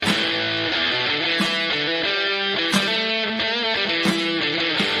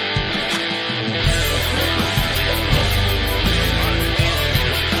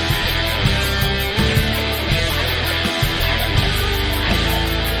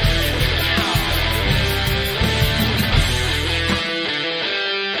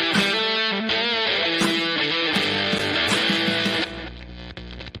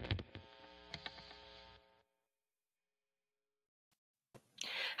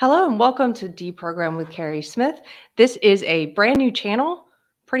Hello and welcome to Deprogrammed with Keri Smith. This is a brand new channel,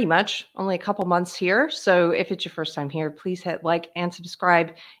 pretty much only a couple months here. So if it's your first time here, please hit like and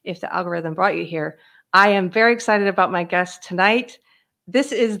subscribe if the algorithm brought you here. I am very excited about my guest tonight.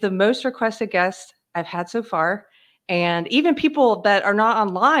 This is the most requested guest I've had so far. And even people that are not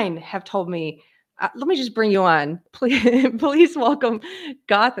online have told me, let me just bring you on. Please welcome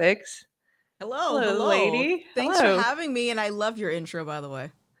Gothix. Hello, Hello, hello. lady. Thanks for Hello. having me, and I love your intro, by the way.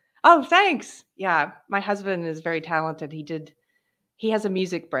 Oh, thanks. Yeah, my husband is very talented. He has a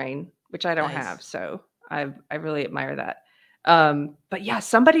music brain, which I don't have, Nice. so I really admire that. But yeah,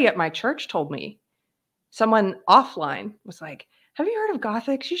 somebody at my church told me, someone offline was like, "Have you heard of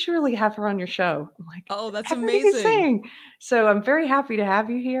Gothix? You should really have her on your show." I'm like, Oh, that's everybody's amazing. saying. So I'm very happy to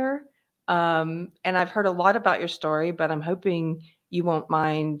have you here. And I've heard a lot about your story, but I'm hoping you won't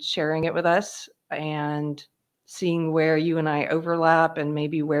mind sharing it with us and seeing where you and I overlap and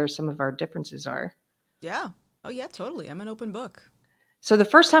maybe where some of our differences are. Yeah. Oh, yeah, totally. I'm an open book. So the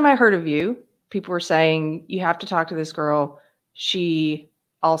first time I heard of you, people were saying, you have to talk to this girl. She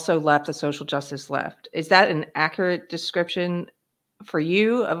also left the social justice left. Is that an accurate description for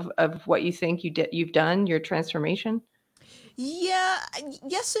you of what you think you've done, your transformation? Yeah,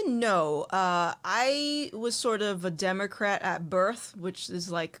 yes and no. I was sort of a Democrat at birth, which is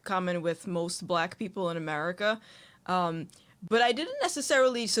like common with most black people in America. Um, but I didn't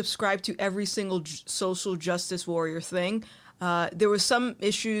necessarily subscribe to every single social justice warrior thing. There were some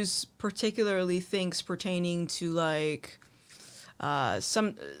issues, particularly things pertaining to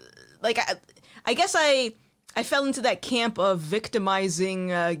some like I guess I fell into that camp of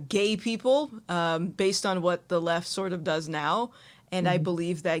victimizing gay people based on what the left sort of does now. And I Mhm.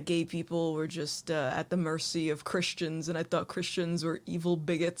 believe that gay people were just at the mercy of Christians, and I thought Christians were evil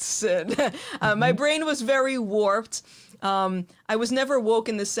bigots. And my Mhm. brain was very warped. I was never woke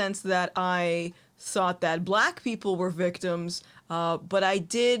in the sense that I thought that black people were victims, but I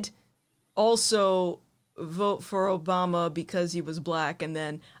did also vote for Obama because he was black, and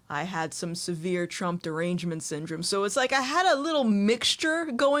then I had some severe Trump derangement syndrome. So it's like I had a little mixture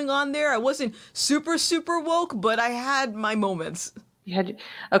going on there. I wasn't super woke, but I had my moments. You had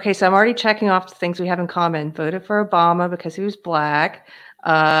Okay, so I'm already checking off the things we have in common. Voted for Obama because he was black.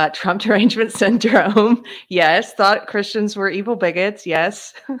 Trump derangement syndrome. Yes. Thought Christians were evil bigots.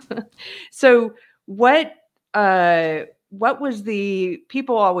 Yes. So what what was the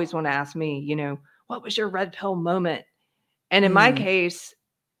people always want to ask me, what was your red pill moment? And in my Mm. case,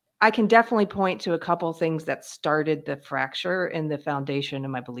 I can definitely point to a couple things that started the fracture in the foundation of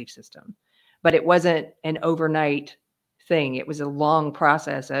my belief system. But it wasn't an overnight thing. It was a long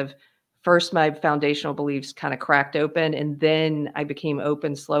process of first my foundational beliefs kind of cracked open, and then I became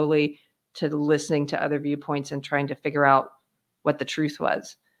open slowly to listening to other viewpoints and trying to figure out what the truth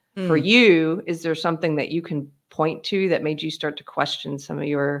was. For Mm. you, is there something that you can point to that made you start to question some of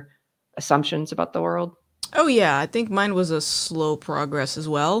your assumptions about the world? Oh yeah, I think mine was a slow progress as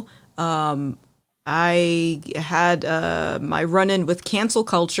well. Um, I had my run-in with cancel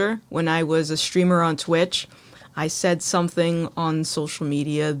culture when I was a streamer on Twitch. I said something on social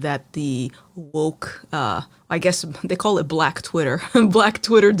media that the woke, I guess they call it Black Twitter, Black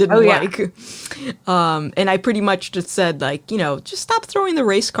Twitter Oh didn't yeah. like. And I pretty much just said, like, just stop throwing the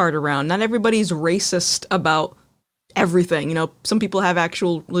race card around. Not everybody's racist about everything. Some people have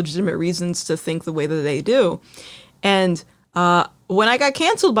actual legitimate reasons to think the way that they do. And when I got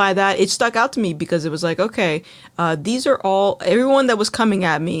canceled by that, it stuck out to me because it was like, okay, these are everyone that was coming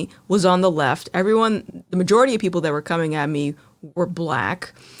at me was on the left. The majority of people that were coming at me were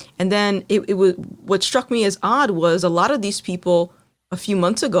black. And then it was, what struck me as odd was a lot of these people a few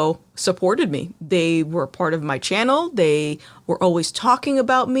months ago supported me. They were part of my channel. They were always talking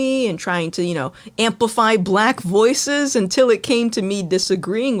about me and trying to, amplify black voices until it came to me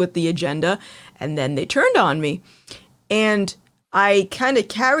disagreeing with the agenda. And then they turned on me. And I kind of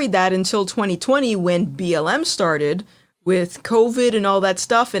carried that until 2020 when BLM started with COVID and all that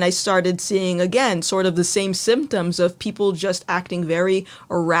stuff. And I started seeing, again, sort of the same symptoms of people just acting very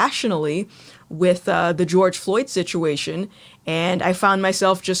irrationally with the George Floyd situation. And I found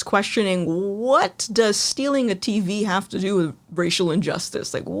myself just questioning, what does stealing a TV have to do with racial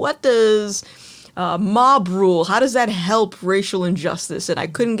injustice? Like, what does mob rule, how does that help racial injustice? And I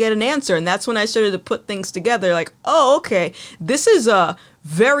couldn't get an answer. And that's when I started to put things together like, oh, okay, this is a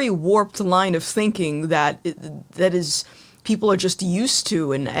very warped line of thinking that is people are just used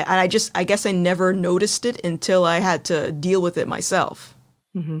to. And I guess I never noticed it until I had to deal with it myself.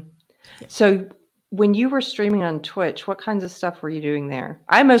 Hmm. Yeah. So when you were streaming on Twitch, what kinds of stuff were you doing there?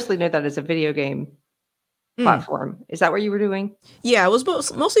 I mostly know that as a video game Mm. platform. Is that what you were doing? Yeah, I was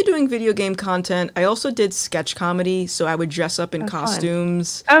mostly doing video game content. I also did sketch comedy, so I would dress up in Oh, fun.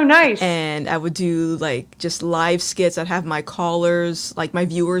 costumes Oh, nice. and I would do like just live skits. I'd have my callers, like my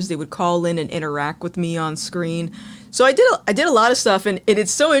viewers, they would call in and interact with me on screen. So I did a lot of stuff, and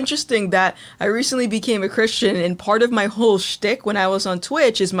it's so interesting that I recently became a Christian, and part of my whole shtick when I was on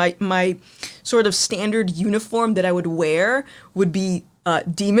Twitch is my sort of standard uniform that I would wear would be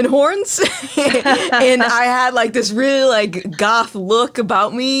demon horns, and I had like this really like goth look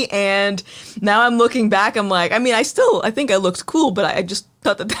about me, and now I'm looking back, I'm like, I mean, I think I looked cool, but I just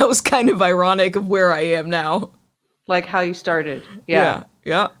thought that that was kind of ironic of where I am now. Like how you started. Yeah. Yeah,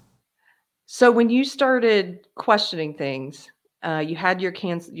 yeah. So when you started questioning things, you had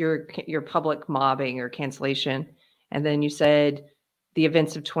your public mobbing or cancellation, and then you said the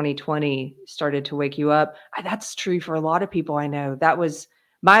events of 2020 started to wake you up. That's true for a lot of people I know. That was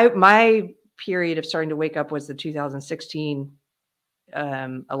my period of starting to wake up was the 2016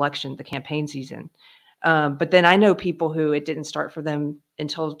 election, the campaign season. But then I know people who it didn't start for them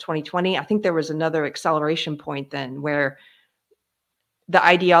until 2020. I think there was another acceleration point then where the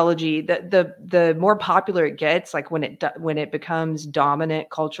ideology, the more popular it gets, like when it becomes dominant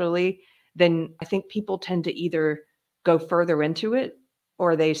culturally, then I think people tend to either go further into it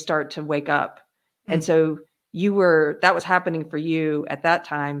or they start to wake up. And Mm. so that was happening for you at that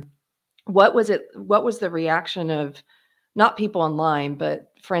time. What was the reaction of not people online,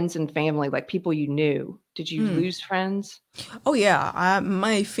 but friends and family, like people you knew? Did you Mm. lose friends? Oh yeah,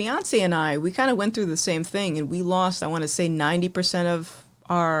 my fiance and I, we kind of went through the same thing, and we lost, I want to say, 90% of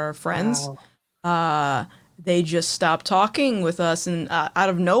our friends. Wow. Uh, they just stopped talking with us, and out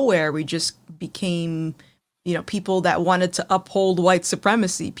of nowhere, we just became, people that wanted to uphold white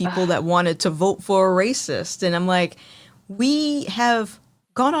supremacy, people that wanted to vote for a racist. And I'm like, we have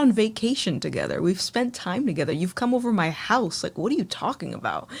gone on vacation together. We've spent time together. You've come over my house. Like, what are you talking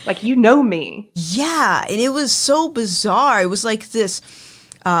about? Like, you know me. Yeah, and it was so bizarre. It was like this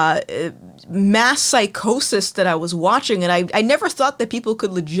uh, mass psychosis that I was watching, and I never thought that people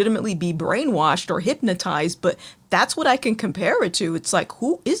could legitimately be brainwashed or hypnotized, but that's what I can compare it to. It's like,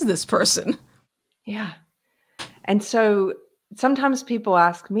 who is this person? Yeah. And so sometimes people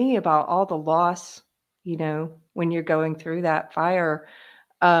ask me about all the loss, when you're going through that fire.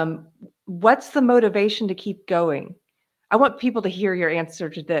 Um, what's the motivation to keep going? I want people to hear your answer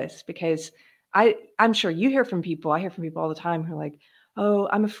to this because I'm sure you hear from people. I hear from people all the time who are like, "Oh,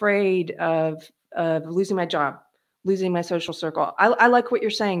 I'm afraid of losing my job, losing my social circle. I like what you're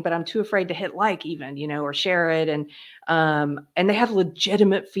saying, but I'm too afraid to hit like even, or share it." And they have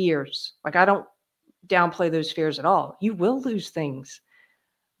legitimate fears. Like, I don't downplay those fears at all. You will lose things,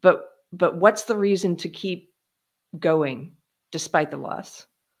 but what's the reason to keep going despite the loss?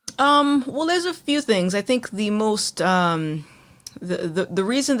 Well, there's a few things. I think the most the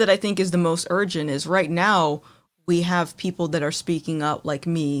reason that I think is the most urgent is right now we have people that are speaking up like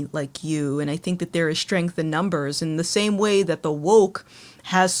me, like you, and I think that there is strength in numbers in the same way that the woke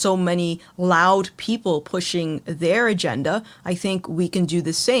has so many loud people pushing their agenda. I think we can do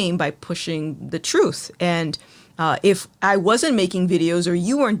the same by pushing the truth. And if I wasn't making videos or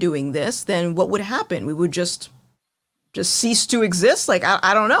you weren't doing this, then what would happen? We would just cease to exist. Like,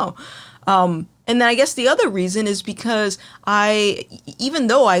 I don't know. And then I guess the other reason is because even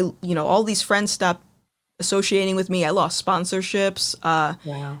though all these friends stopped associating with me, I lost sponsorships.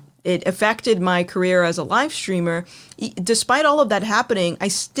 Wow. It affected my career as a live streamer. Despite all of that happening, I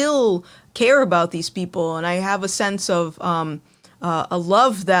still care about these people, and I have a sense of a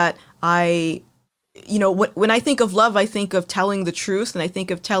love that when I think of love, I think of telling the truth, and I think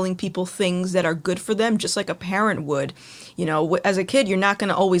of telling people things that are good for them, just like a parent would. As a kid, you're not going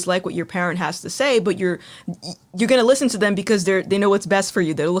to always like what your parent has to say, but you're going to listen to them because they know what's best for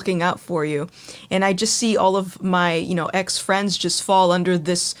you. They're looking out for you. And I just see all of my, ex-friends just fall under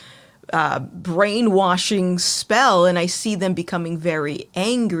this brainwashing spell, and I see them becoming very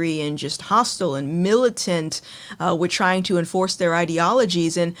angry and just hostile and militant with trying to enforce their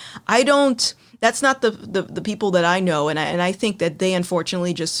ideologies. And that's not the people that I know, and I think that they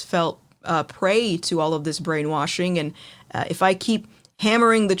unfortunately just felt prey to all of this brainwashing. And if I keep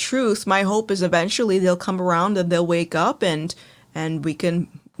hammering the truth, my hope is eventually they'll come around and they'll wake up, and we can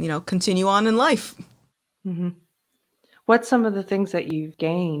continue on in life. Mm-hmm. What's some of the things that you've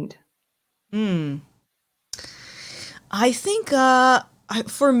gained? I think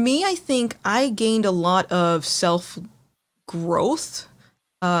for me, I think I gained a lot of self growth.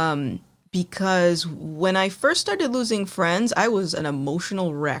 Because when I first started losing friends, I was an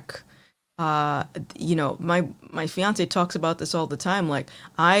emotional wreck. you know, my fiance talks about this all the time. Like,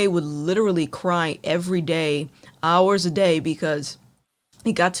 I would literally cry every day, hours a day, because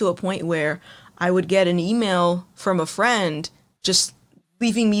it got to a point where I would get an email from a friend just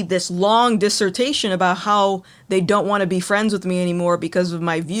leaving me this long dissertation about how they don't want to be friends with me anymore because of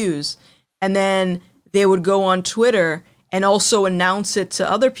my views. And then they would go on Twitter and also announce it to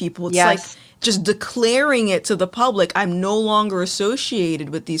other people. It's like Yes. just declaring it to the public. I'm no longer associated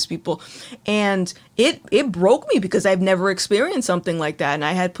with these people. And it broke me because I've never experienced something like that. And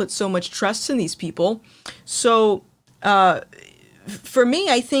I had put so much trust in these people. So for me,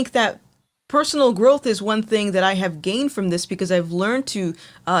 I think that personal growth is one thing that I have gained from this because I've learned to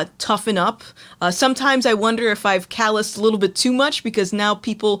toughen up. Sometimes I wonder if I've calloused a little bit too much because now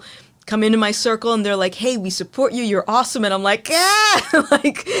people come into my circle and they're like, "Hey, we support you. You're awesome." And I'm like, "Yeah,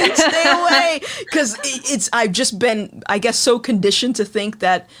 like stay away," because I've just been, I guess, so conditioned to think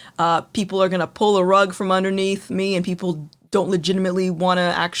that people are gonna pull a rug from underneath me and people don't legitimately want to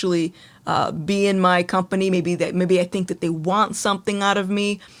actually be in my company. Maybe I think that they want something out of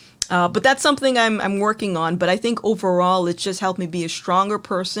me. But that's something I'm working on. But I think overall, it's just helped me be a stronger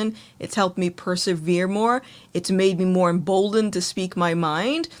person. It's helped me persevere more. It's made me more emboldened to speak my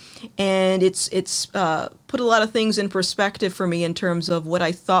mind, and it's put a lot of things in perspective for me in terms of what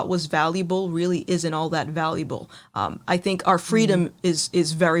I thought was valuable really isn't all that valuable. I think our freedom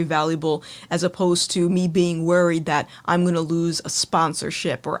is very valuable, as opposed to me being worried that I'm going to lose a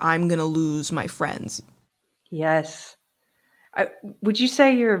sponsorship or I'm going to lose my friends. Yes. I, would you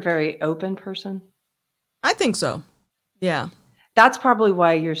say you're a very open person? I think so. Yeah. That's probably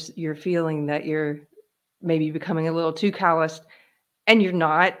why you're feeling that you're maybe becoming a little too calloused, and you're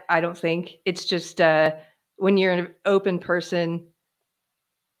not. I don't think it's just when you're an open person.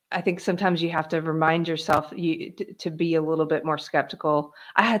 I think sometimes you have to remind yourself to be a little bit more skeptical.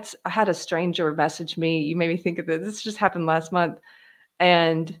 I had a stranger message me. You made me think of this. This just happened last month,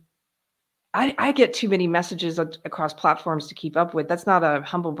 and I get too many messages across platforms to keep up with. That's not a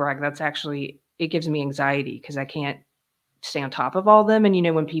humble brag. That's actually it gives me anxiety because I can't stay on top of all of them.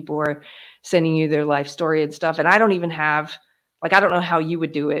 And when people are sending you their life story and stuff, and I don't even have like I don't know how you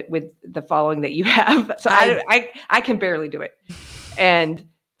would do it with the following that you have. So I I can barely do it. And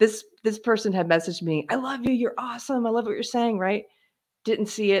this person had messaged me, "I love you. You're awesome. I love what you're saying." Right? Didn't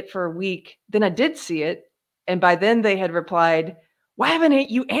see it for a week. Then I did see it, and by then they had replied, "Why haven't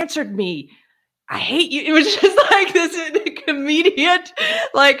you answered me? I hate you." It was just like this immediate,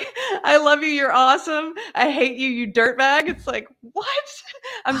 like, "I love you, you're awesome. I hate you, you dirtbag." It's like, what?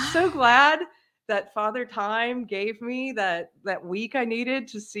 I'm so glad that Father Time gave me that week I needed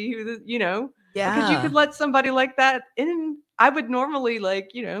to see because you yeah. could let somebody like that in. I would normally be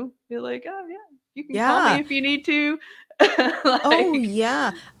like, "Oh yeah, you can call me Yeah. if you need to." Oh Like,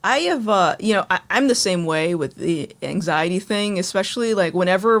 yeah. I have I'm the same way with the anxiety thing, especially like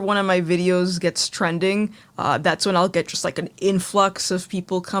whenever one of my videos gets trending, that's when I'll get just like an influx of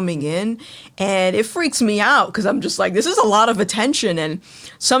people coming in, and it freaks me out because I'm just like, this is a lot of attention. And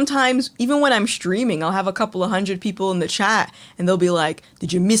sometimes even when I'm streaming, I'll have a couple of hundred people in the chat and they'll be like,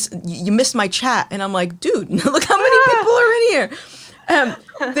 "Did you missed my chat?" And I'm like, "Dude, look how many people are in here." Um,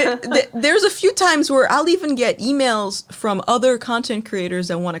 there's a few times where I'll even get emails from other content creators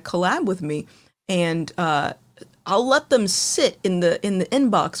that want to collab with me, and I'll let them sit in the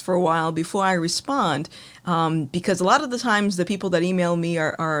inbox for a while before I respond, because a lot of the times the people that email me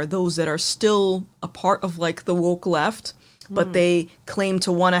are those that are still a part of like the woke left, but they claim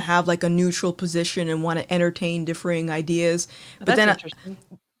to want to have like a neutral position and want to entertain differing ideas. But that's then interesting.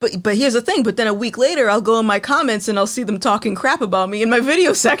 but here's the thing. But then a week later, I'll go in my comments and I'll see them talking crap about me in my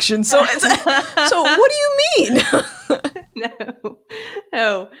video section. So so what do you mean? No,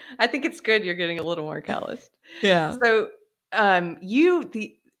 no. I think it's good you're getting a little more calloused. Yeah. So,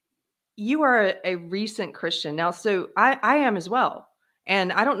 you are a recent Christian now. So I am as well,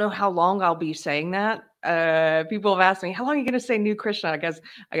 and I don't know how long I'll be saying that. People have asked me, "How long are you going to say new Christian?" I guess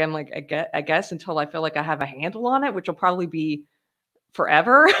I'm like, I guess until I feel like I have a handle on it, which will probably be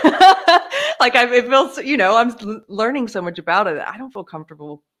forever. Like it feels, I'm learning so much about it. I don't feel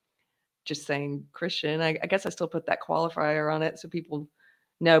comfortable just saying Christian. I guess I still put that qualifier on it so people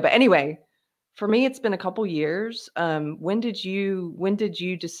know. But anyway, for me, it's been a couple years. When did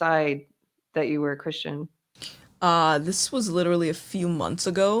you decide that you were a Christian? This was literally a few months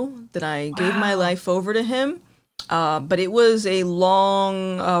ago that I gave my Wow. life over to him. But it was a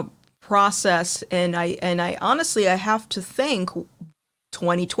long process, and I honestly I have to thank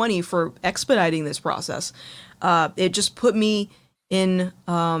 2020 for expediting this process. It just put me in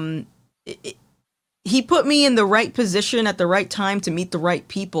he put me in the right position at the right time to meet the right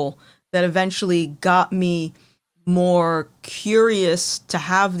people that eventually got me more curious to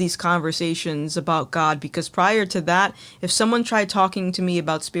have these conversations about God, because prior to that, if someone tried talking to me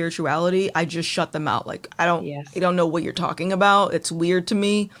about spirituality, I just shut them out. Like, I Yes. don't know what you're talking about. It's weird to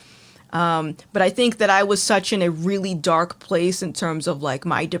me. But I think that I was such in a really dark place in terms of like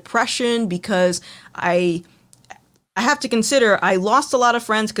my depression, because I I have to consider I lost a lot of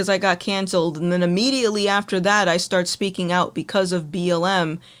friends because I got canceled, and then immediately after that I start speaking out because of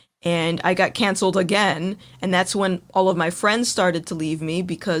BLM, and I got canceled again, and that's when all of my friends started to leave me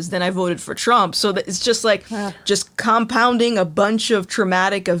because then I voted for Trump. So that it's just like Uh, just compounding a bunch of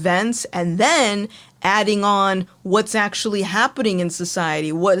traumatic events and then adding on what's actually happening in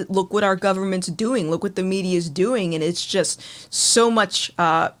society. Look what our government's doing, look what the media is doing, and it's just so much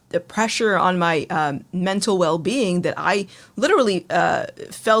the pressure on my mental well-being that I literally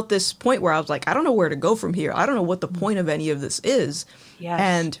felt this point where I was like, I don't know where to go from here. I don't know what the point of any of this is. yes.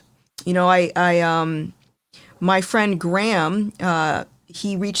 And my friend Graham,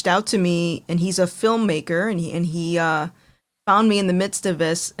 he reached out to me, and he's a filmmaker, and he found me in the midst of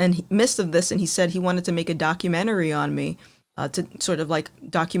this, and he said he wanted to make a documentary on me, to sort of like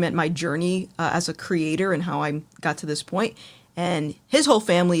document my journey as a creator and how I got to this point. And his whole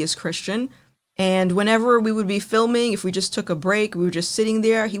family is Christian. And whenever we would be filming, if we just took a break, we were just sitting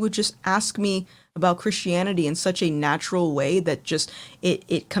there, he would just ask me about Christianity in such a natural way that just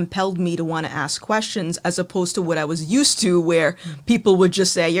it compelled me to want to ask questions, as opposed to what I was used to, where people would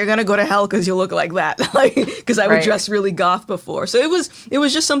just say, "You're gonna go to hell because you look like that," like because I would Right. dress really goth before. So it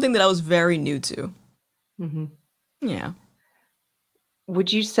was just something that I was very new to. Hmm. Yeah.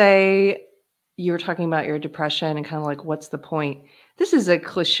 Would you say you were talking about your depression and kind of like, what's the point? This is a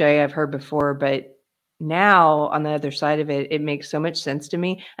cliche I've heard before, but now on the other side of it, it makes so much sense to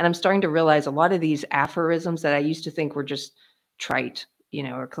me. And I'm starting to realize a lot of these aphorisms that I used to think were just trite,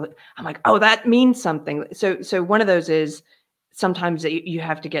 I'm like, oh, that means something. So one of those is sometimes that you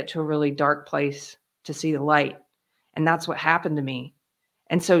have to get to a really dark place to see the light. And that's what happened to me.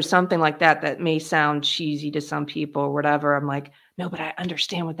 And so something like that may sound cheesy to some people or whatever. I'm like, no, but I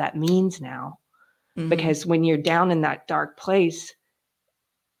understand what that means now. Hmm. Because when you're down in that dark place,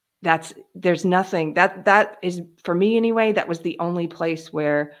 there's nothing that is, for me anyway, that was the only place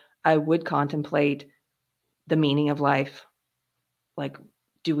where I would contemplate the meaning of life. Like,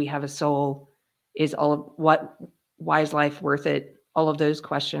 do we have a soul? Is all of what why is life worth it? All of those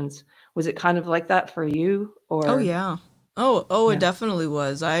questions. Was it kind of like that for you Oh or yeah. Oh, it yeah. definitely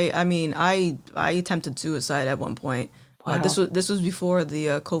was. I mean, I attempted suicide at one point. Wow. This was before the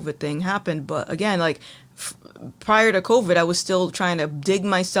COVID thing happened, but again, like prior to COVID, I was still trying to dig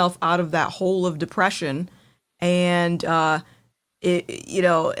myself out of that hole of depression, and at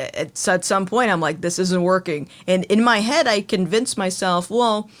some point I'm like, this isn't working, and in my head I convinced myself,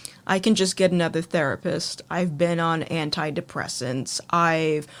 well, I can just get another therapist. I've been on antidepressants.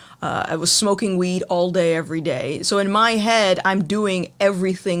 I was smoking weed all day every day, so in my head I'm doing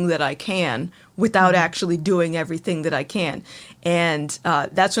everything that I can without Mhm. actually doing everything that I can. And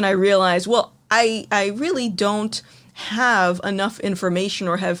that's when I realized, well, I really don't have enough information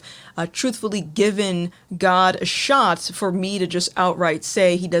or have truthfully given God a shot for me to just outright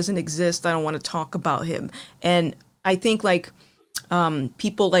say he doesn't exist. I don't want to talk about him. And I think like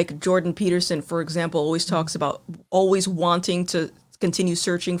people like Jordan Peterson, for example, always Mhm. talks about always wanting to continue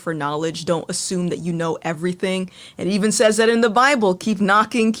searching for knowledge. Don't assume that you know everything. It even says that in the Bible, keep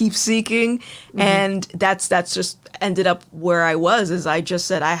knocking, keep seeking. Mhm. And that's just ended up where I was, is I just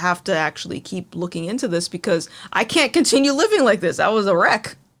said I have to actually keep looking into this because I can't continue living like this. I was a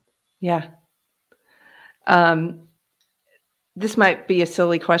wreck. Yeah. Um, this might be a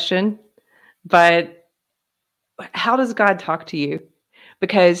silly question, but how does God talk to you?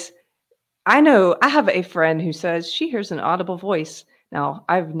 Because I know I have a friend who says she hears an audible voice. Now,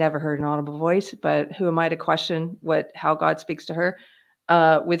 I've never heard an audible voice, but who am I to question how God speaks to her?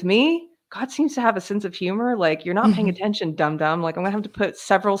 With me, God seems to have a sense of humor. Like, you're not paying Mhm. attention, dum dum. Like, I'm gonna have to put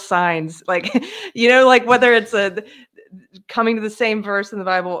several signs, like, like whether it's a coming to the same verse in the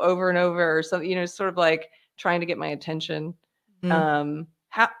Bible over and over or something, sort of like trying to get my attention. Mhm.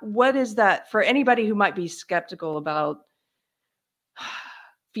 What is that for anybody who might be skeptical about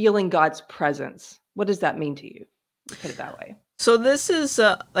feeling God's presence? What does that mean to you? Put it that way. So this is,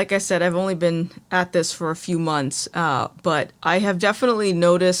 like I said, I've only been at this for a few months, but I have definitely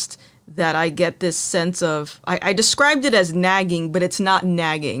noticed that I get this sense of, I described it as nagging, but it's not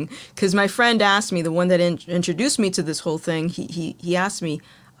nagging. Because my friend asked me, the one that introduced me to this whole thing, he asked me,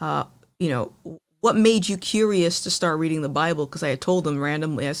 uh, you know, what made you curious to start reading the Bible? Because I had told him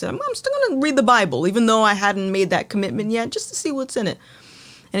randomly, I said, I'm still going to read the Bible, even though I hadn't made that commitment yet, just to see what's in it.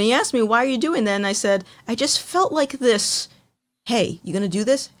 And he asked me, why are you doing that? And I said, I just felt like this, hey, you gonna do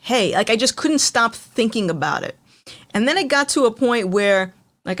this? Hey, like I just couldn't stop thinking about it. And then it got to a point where,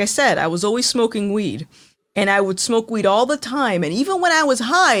 like I said, I was always smoking weed. And I would smoke weed all the time. And even when I was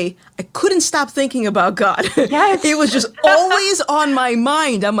high, I couldn't stop thinking about God. Yes. It was just always on my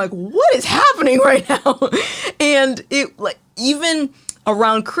mind. I'm like, what is happening right now? And it, like, even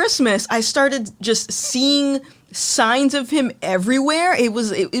around Christmas, I started just seeing signs of him everywhere. It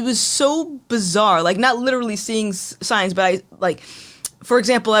was so bizarre. Like, not literally seeing signs, but I, like, for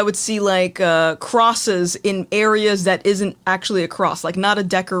example, I would see like crosses in areas that isn't actually a cross, like not a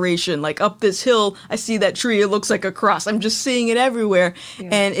decoration. Like up this hill, I see that tree, it looks like a cross. I'm just seeing it everywhere. Yeah.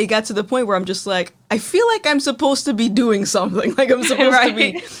 And it got to the point where I'm just like, I feel like I'm supposed to be doing something. Like I'm supposed right. to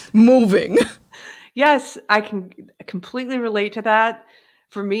be moving. Yes, I can completely relate to that.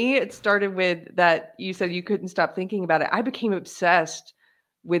 For me, it started with that you said you couldn't stop thinking about it. I became obsessed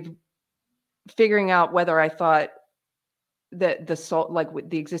with figuring out whether I thought that the soul, like with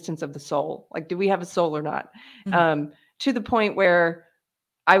the existence of the soul, like do we have a soul or not? Mm-hmm. To the point where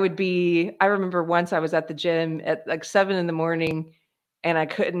I remember once I was at the gym at like 7 a.m. and I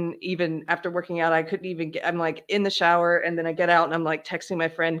couldn't even, after working out, I couldn't even I'm like in the shower, and then I get out and I'm like texting my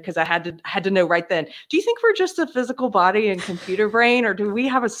friend because I had to know right then, do you think we're just a physical body and computer brain, or do we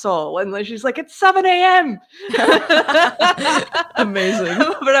have a soul? And she's like, it's 7 a.m. Amazing.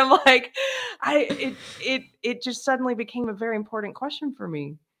 But I'm like, it just suddenly became a very important question for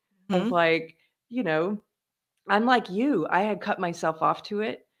me. Mm-hmm. Of like, I'm like you, I had cut myself off to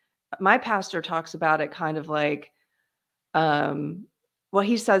it. My pastor talks about it kind of like, well,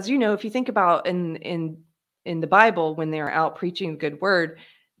 he says, if you think about in the Bible, when they're out preaching the good word,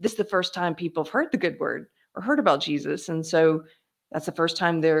 this is the first time people have heard the good word or heard about Jesus. And so that's the first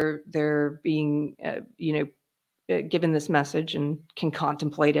time they're being, given this message and can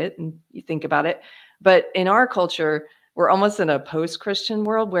contemplate it and you think about it. But in our culture, we're almost in a post-Christian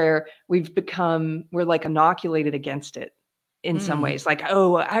world where we're like inoculated against it in some ways. Like,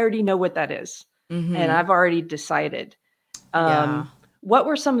 oh, I already know what that is. Mm-hmm. And I've already decided. What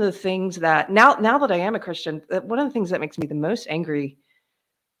were some of the things that now that I am a Christian, one of the things that makes me the most angry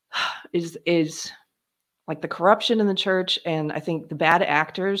is like the corruption in the church. And I think the bad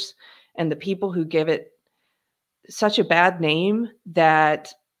actors and the people who give it such a bad name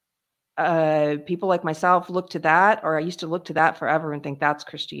that people like myself look to that, or I used to look to that forever and think that's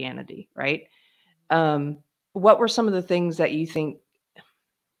Christianity, right? What were some of the things that you think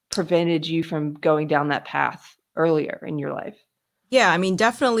prevented you from going down that path earlier in your life? Yeah, I mean,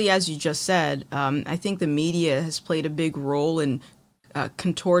 definitely, as you just said, I think the media has played a big role in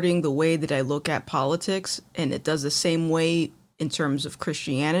contorting the way that I look at politics, and it does the same way in terms of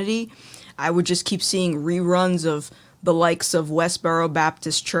Christianity. I would just keep seeing reruns of the likes of Westboro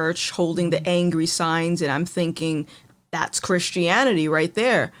Baptist Church holding the angry signs, and I'm thinking, that's Christianity right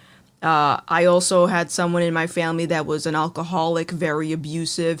there. I also had someone in my family that was an alcoholic, very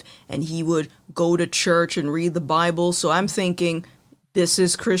abusive, and he would go to church and read the Bible. So I'm thinking, this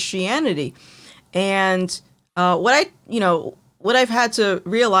is Christianity. And what I've had to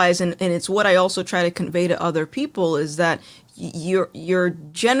realize, and it's what I also try to convey to other people, is that you're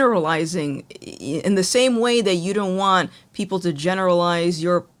generalizing in the same way that you don't want people to generalize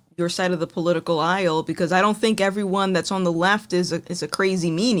your side of the political aisle, because I don't think everyone that's on the left is a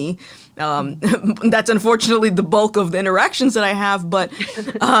crazy meanie. That's unfortunately the bulk of the interactions that I have. But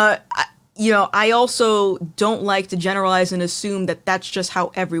I also don't like to generalize and assume that that's just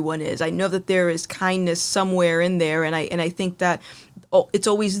how everyone is. I know that there is kindness somewhere in there, and I think that it's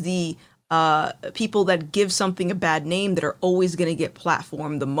always the people that give something a bad name that are always going to get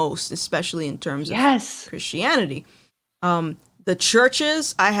platformed the most, especially in terms of Christianity. The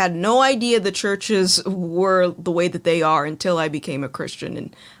churches, I had no idea the churches were the way that they are until I became a Christian.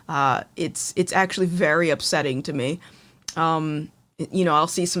 And it's actually very upsetting to me. I'll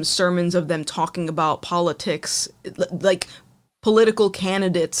see some sermons of them talking about politics, like political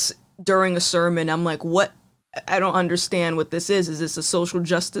candidates during a sermon. I'm like, what? I don't understand what this is. Is this a social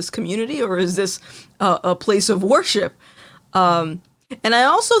justice community, or is this a place of worship? And I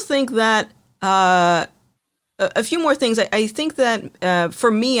also think that a few more things. I think that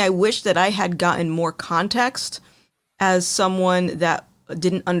for me, I wish that I had gotten more context as someone that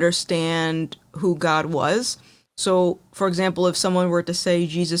didn't understand who God was. So, for example, if someone were to say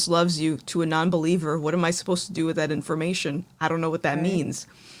Jesus loves you to a non-believer, what am I supposed to do with that information? I don't know what that means.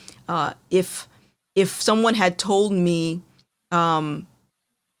 If someone had told me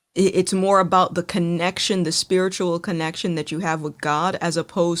it's more about the connection, the spiritual connection that you have with God, as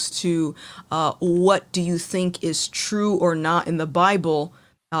opposed to what do you think is true or not in the Bible,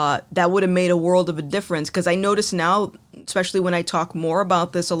 that would have made a world of a difference. Because I notice now, especially when I talk more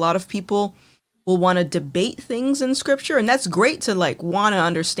about this, a lot of people will want to debate things in scripture, and that's great to like want to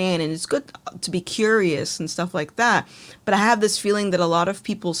understand, and it's good to be curious and stuff like that. But I have this feeling that a lot of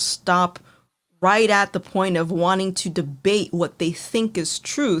people stop right at the point of wanting to debate what they think is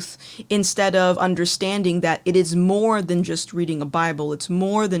truth, instead of understanding that it is more than just reading a Bible. It's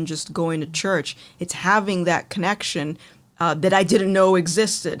more than just going to church. It's having that connection that I didn't know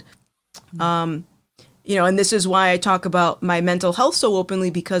existed. And this is why I talk about my mental health so openly,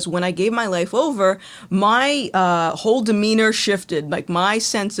 because when I gave my life over, my whole demeanor shifted. Like, my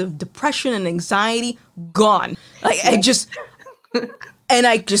sense of depression and anxiety, gone. Like,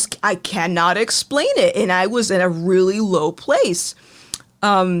 I cannot explain it. And I was in a really low place.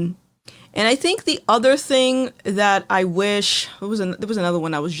 And I think the other thing that I wish, there was another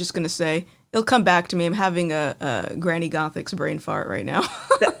one I was just going to say. It'll come back to me. I'm having a Granny Gothix brain fart right now.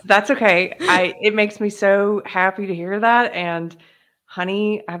 That's okay. It makes me so happy to hear that. And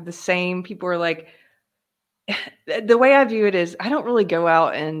honey, I have the same. People are like, the way I view it is, I don't really go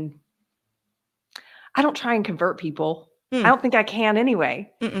out and I don't try and convert people. I don't think I can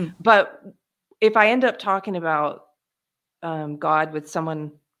anyway. But if I end up talking about God with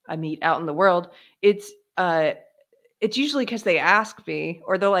someone I meet out in the world, it's usually because they ask me,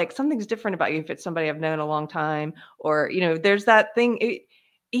 or they're like, something's different about you. If it's somebody I've known a long time, or there's that thing.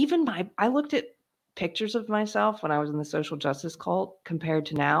 I looked at pictures of myself when I was in the social justice cult compared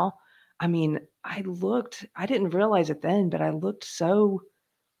to now. I mean, I didn't realize it then, but I looked so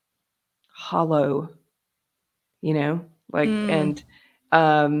hollow, and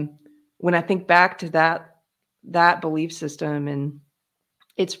when I think back to that belief system, and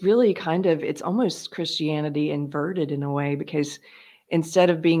it's really it's almost Christianity inverted in a way, because instead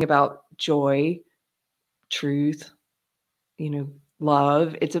of being about joy, truth,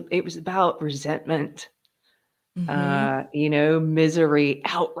 love, it was about resentment, misery,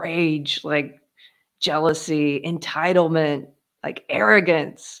 outrage, like jealousy, entitlement, like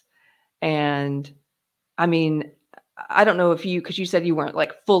arrogance. And I mean, I don't know if because you said you weren't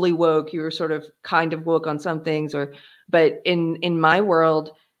like fully woke, you were sort of kind of woke on some things, but in my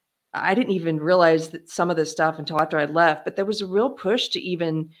world, I didn't even realize that some of this stuff until after I left, but there was a real push to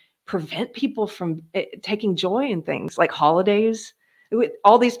even prevent people from taking joy in things like holidays.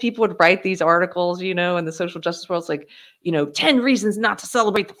 All these people would write these articles, in the social justice world. It's like, 10 reasons not to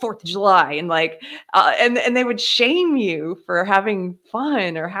celebrate the 4th of July. And like, and they would shame you for having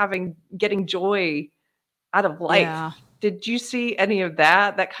fun or getting joy out of life. Yeah. Did you see any of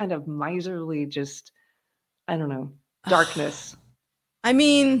that kind of miserly, just, I don't know, darkness? I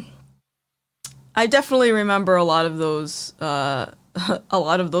mean, I definitely remember a lot of those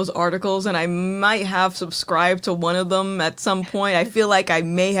articles, and I might have subscribed to one of them at some point. I feel like I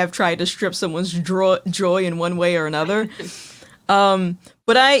may have tried to strip someone's joy in one way or another.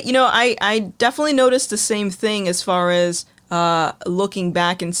 But I definitely noticed the same thing as far as looking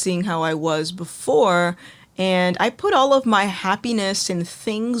back and seeing how I was before. And I put all of my happiness in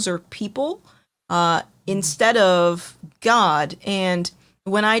things or people instead of God. And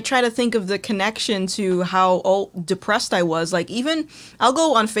when I try to think of the connection to how depressed I was, like, even I'll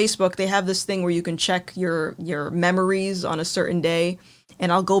go on Facebook, they have this thing where you can check your memories on a certain day,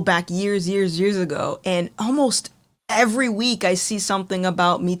 and I'll go back years ago, and almost every week I see something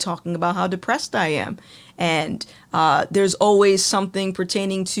about me talking about how depressed I am. And there's always something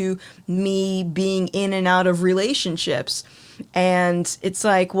pertaining to me being in and out of relationships. And it's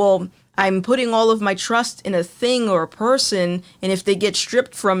like, well, I'm putting all of my trust in a thing or a person, and if they get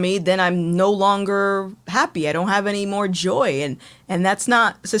stripped from me, then I'm no longer happy. I don't have any more joy, and that's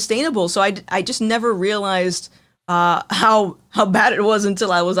not sustainable. So I just never realized how bad it was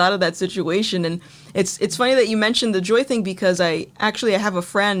until I was out of that situation. And it's funny that you mentioned the joy thing, because I have a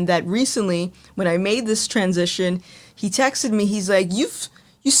friend that recently, when I made this transition, he texted me. He's like, you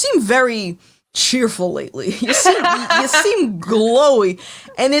seem very cheerful lately. You seem glowy.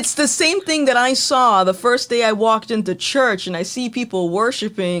 And it's the same thing that I saw the first day I walked into church, and I see people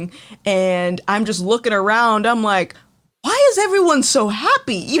worshiping, and I'm just looking around. I'm like, why is everyone so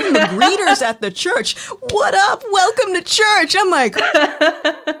happy? Even the greeters at the church. What up? Welcome to church. I'm like,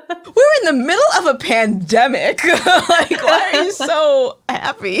 we're in the middle of a pandemic. Like, why are you so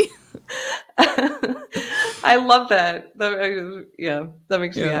happy? I love that. That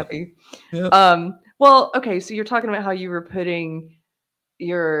makes me happy. Yeah. Well, okay, so you're talking about how you were putting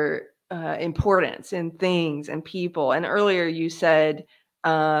your importance in things and people, and earlier you said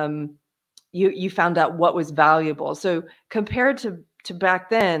you found out what was valuable. So compared to back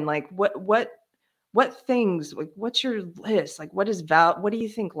then, like what what things, like, what's your list? Like, what do you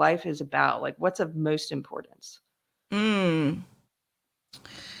think life is about? Like, what's of most importance? Mm.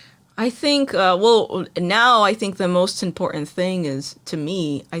 I think, well, now I think the most important thing is, to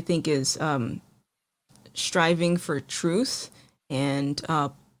me, I think is striving for truth and,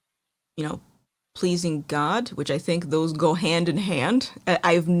 you know, pleasing God, which I think those go hand in hand.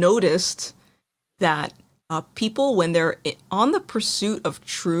 I've noticed that people, when they're on the pursuit of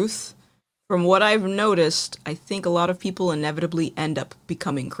truth, from what I've noticed, I think a lot of people inevitably end up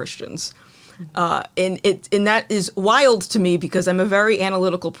becoming Christians. And that is wild to me because I'm a very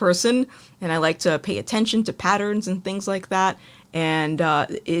analytical person and I like to pay attention to patterns and things like that. And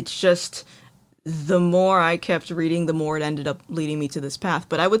it's just the more I kept reading, the more it ended up leading me to this path.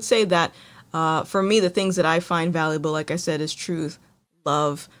 But I would say that for me, the things that I find valuable, like I said, is truth,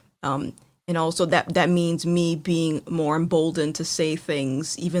 love, and also that means me being more emboldened to say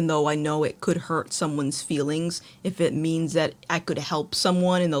things, even though I know it could hurt someone's feelings. If it means that I could help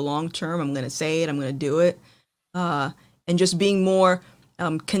someone in the long term, I'm going to say it, I'm going to do it. And just being more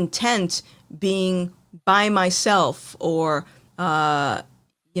content being by myself, or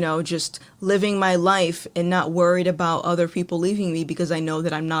just living my life and not worried about other people leaving me, because I know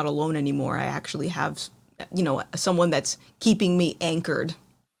that I'm not alone anymore. I actually have, someone that's keeping me anchored.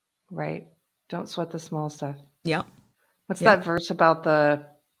 Right. Don't sweat the small stuff. Yeah. What's that verse about I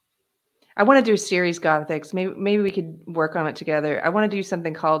want to do a series, Gothix. Maybe we could work on it together. I want to do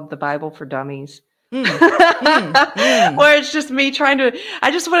something called The Bible for Dummies. Where it's just me trying to,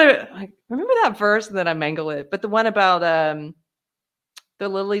 I just want to, like, remember that verse and then I mangle it. But the one about the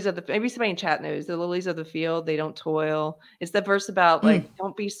lilies of maybe somebody in chat knows, the lilies of the field, they don't toil. It's the verse about like,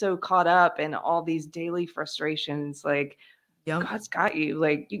 don't be so caught up in all these daily frustrations. Like, God's got you.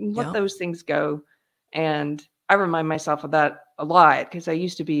 Like, you can let those things go. And I remind myself of that a lot because I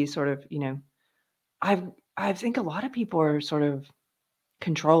used to be sort of, I think a lot of people are sort of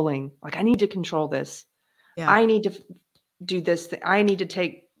controlling. Like, I need to control this. Yeah. I need to do this. I need to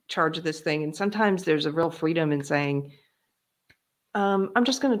take charge of this thing. And sometimes there's a real freedom in saying, I'm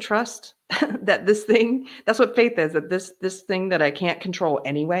just going to trust that this thing, that's what faith is, that this thing that I can't control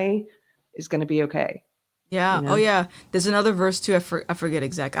anyway is going to be okay. Yeah. Oh, yeah. There's another verse too. I forget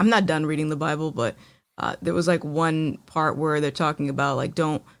exactly. I'm not done reading the Bible, but there was like one part where they're talking about like,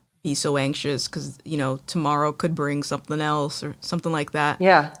 don't be so anxious because, tomorrow could bring something else or something like that.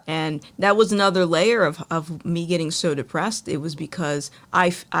 Yeah. And that was another layer of me getting so depressed. It was because I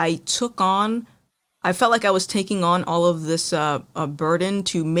felt like I was taking on all of this burden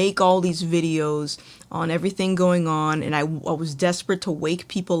to make all these videos on everything going on, and I was desperate to wake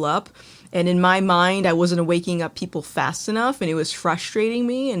people up. And in my mind, I wasn't waking up people fast enough, and it was frustrating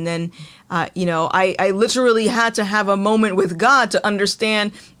me. And then, I literally had to have a moment with God to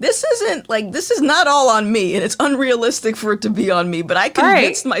understand this is not all on me, and it's unrealistic for it to be on me. But I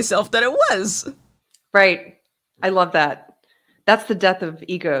convinced myself that it was. Right. I love that. That's the death of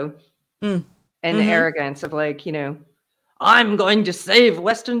ego. And the arrogance of like, I'm going to save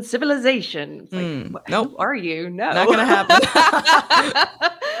Western civilization. It's like, nope. Who are you? No. Not going to happen.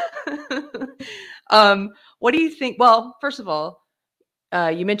 What do you think? Well, first of all,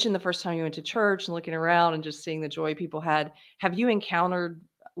 you mentioned the first time you went to church and looking around and just seeing the joy people had. Have you encountered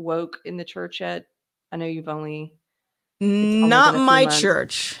woke in the church yet? I know you've only... Not my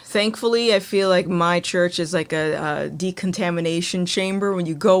church. Thankfully, I feel like my church is like a decontamination chamber. When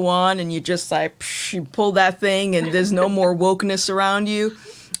you go on and you just like, you pull that thing and there's no more wokeness around you.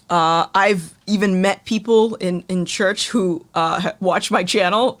 I've even met people in church who watch my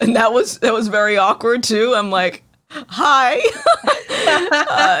channel, and that was very awkward too. I'm like, hi.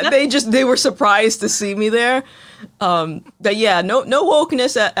 They were surprised to see me there. But yeah, no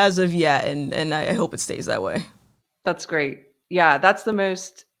wokeness as of yet, and I hope it stays that way. That's great. Yeah, that's the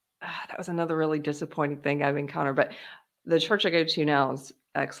most, that was another really disappointing thing I've encountered. But the church I go to now is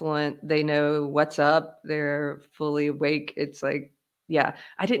excellent. They know what's up. They're fully awake. It's like, yeah,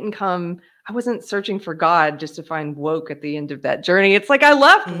 I wasn't searching for God just to find woke at the end of that journey. It's like, I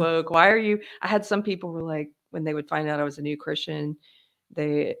left woke. Why are you? I had some people who were like, when they would find out I was a new Christian,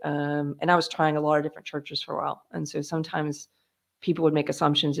 and I was trying a lot of different churches for a while. And so sometimes people would make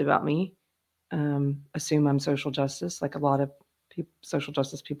assumptions about me. Assume I'm social justice, like a lot of social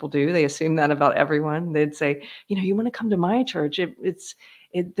justice people do. They assume that about everyone. They'd say, you want to come to my church.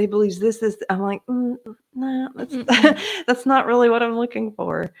 They believe this. I'm like, no, that's not really what I'm looking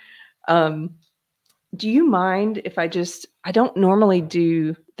for. Do you mind if I don't normally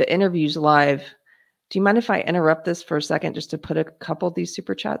do the interviews live. Do you mind if I interrupt this for a second just to put a couple of these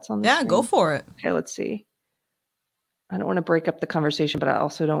super chats on the screen? Go for it. Okay, let's see. I don't want to break up the conversation, but I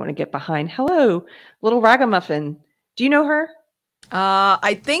also don't want to get behind. Hello, little ragamuffin. Do you know her?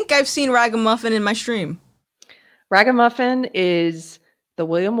 I think I've seen Ragamuffin in my stream. Ragamuffin is the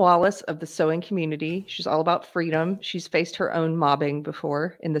William Wallace of the sewing community. She's all about freedom. She's faced her own mobbing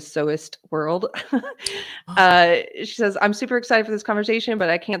before in the sewist world. She says, I'm super excited for this conversation, but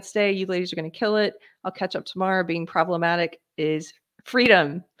I can't stay. You ladies are going to kill it. I'll catch up tomorrow. Being problematic is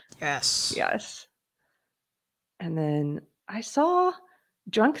freedom. Yes. Yes. And then I saw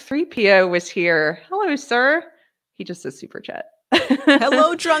Drunk 3PO was here. Hello, sir. He just says super chat.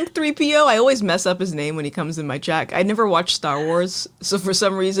 Hello, Drunk 3PO. I always mess up his name when he comes in my chat. I never watched Star Wars, so for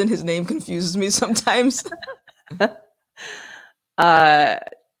some reason his name confuses me sometimes.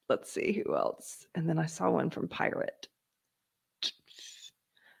 Let's see who else. And then I saw one from Pirate.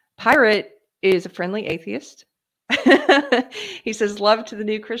 Pirate is a friendly atheist. He says, love to the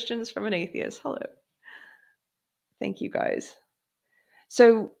new Christians from an atheist. Hello. Thank you, guys.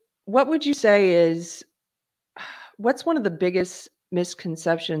 So what would you say is, what's one of the biggest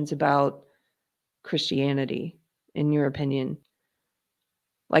misconceptions about Christianity, in your opinion?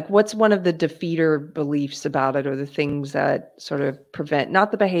 Like, what's one of the defeater beliefs about it, or the things that sort of prevent,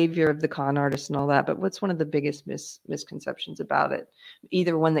 not the behavior of the con artists and all that, but what's one of the biggest misconceptions about it?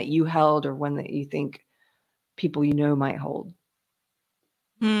 Either one that you held or one that you think people you know might hold.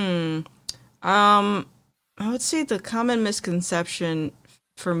 I would say the common misconception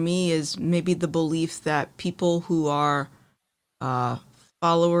for me is maybe the belief that people who are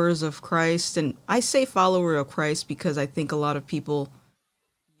followers of Christ, and I say follower of Christ because I think a lot of people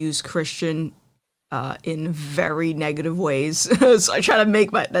use Christian in very negative ways. So I try to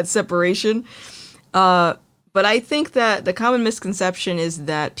make that separation. But I think that the common misconception is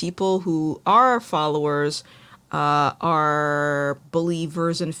that people who are followers are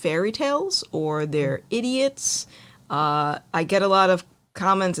believers in fairy tales, or they're idiots. I get a lot of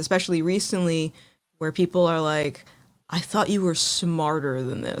comments, especially recently, where people are like, I thought you were smarter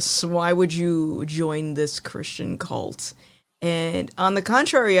than this. Why would you join this Christian cult? And on the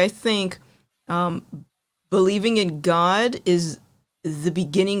contrary, I think believing in God is the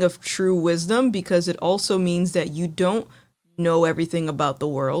beginning of true wisdom, because it also means that you don't know everything about the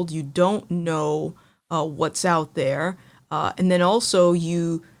world. You don't know what's out there. And then also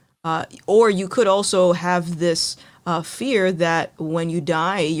or you could also have this fear that when you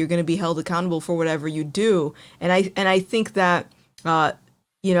die, you're going to be held accountable for whatever you do. And I think that,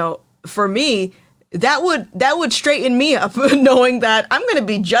 for me, that would straighten me up, knowing that I'm going to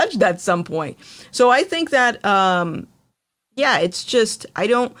be judged at some point. So I think that, it's just,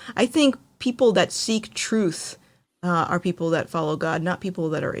 I think people that seek truth are people that follow God, not people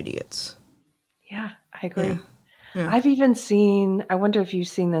that are idiots. Yeah, I agree. Yeah. Yeah. I've even seen, I wonder if you've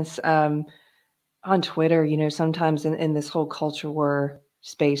seen this on Twitter, sometimes in this whole culture war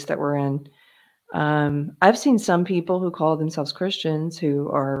space that we're in. I've seen some people who call themselves Christians who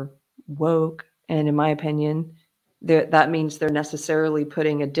are woke. And in my opinion, that means they're necessarily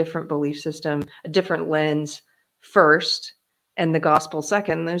putting a different belief system, a different lens first, and the gospel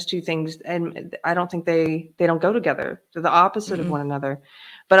second. Those two things, and I don't think they don't go together. They're the opposite of one another.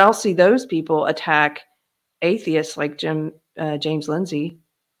 But I'll see those people attack atheists like James Lindsay,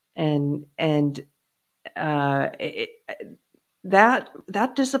 and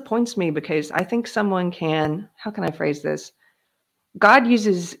that disappoints me, because I think someone can. How can I phrase this? God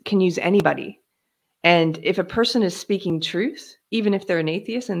can use anybody. And if a person is speaking truth, even if they're an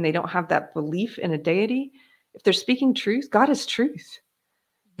atheist and they don't have that belief in a deity, if they're speaking truth, God is truth.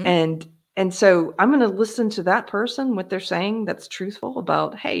 And so I'm going to listen to that person, what they're saying that's truthful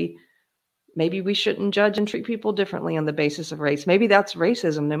about, hey, maybe we shouldn't judge and treat people differently on the basis of race. Maybe that's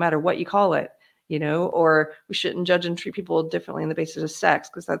racism, no matter what you call it, or we shouldn't judge and treat people differently on the basis of sex,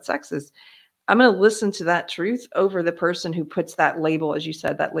 because that's sexist. I'm going to listen to that truth over the person who puts that label. As you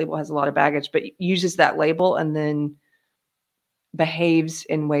said, that label has a lot of baggage, but uses that label and then behaves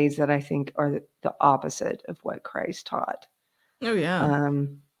in ways that I think are the opposite of what Christ taught. Oh yeah.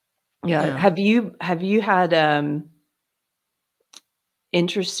 Yeah. Have you had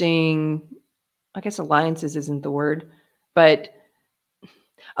interesting, I guess alliances isn't the word, but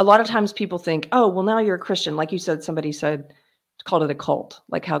a lot of times people think, oh, well, now you're a Christian. Like you said, somebody called it a cult.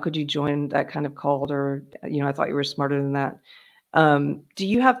 Like, how could you join that kind of cult? Or, I thought you were smarter than that. Do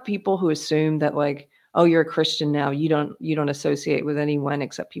you have people who assume that, like, oh, you're a Christian now, you don't associate with anyone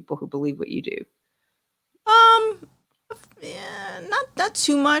except people who believe what you do? Yeah, not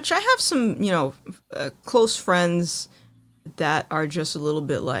too much. I have some, close friends that are just a little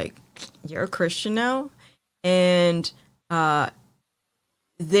bit like, you're a Christian now? And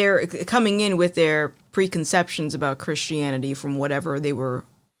they're coming in with their preconceptions about Christianity from whatever they were,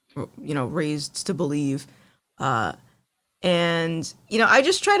 raised to believe. And, I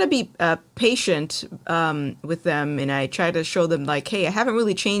just try to be patient with them, and I try to show them, like, hey, I haven't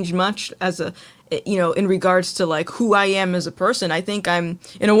really changed much in regards to, like, who I am as a person. I think I'm,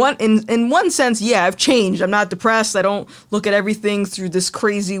 in one sense, yeah, I've changed. I'm not depressed. I don't look at everything through this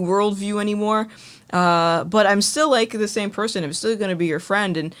crazy worldview anymore. But I'm still, like, the same person. I'm still going to be your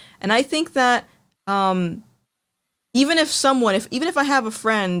friend. And I think that even if I have a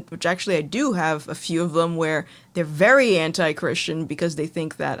friend, which actually I do have a few of them, where they're very anti-Christian because they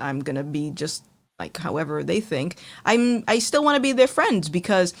think that I'm gonna be just like however they think, I still want to be their friends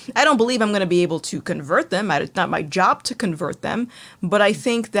because I don't believe I'm gonna be able to convert them. It's not my job to convert them, but I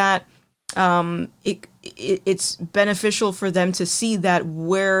think that it's beneficial for them to see that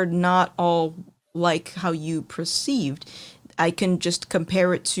we're not all like how you perceived. I can just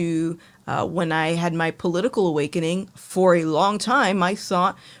compare it to when I had my political awakening. For a long time, I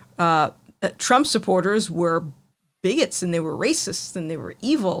thought Trump supporters were bigots and they were racists and they were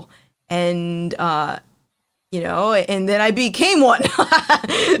evil. And, and then I became one.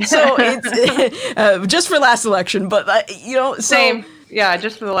 So it's just for last election, but, Same. Yeah,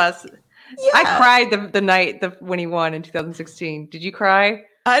 just for the last. Yeah. I cried the night when he won in 2016. Did you cry?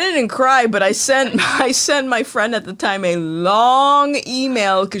 I didn't cry, but I sent my friend at the time a long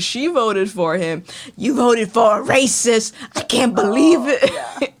email because she voted for him. You voted for a racist. I can't believe it.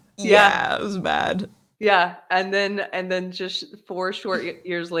 Yeah. Yeah, it was bad. Yeah, and then just 4 short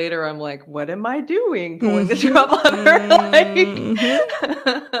years later, I'm like, what am I doing? Pulling the Trump lever?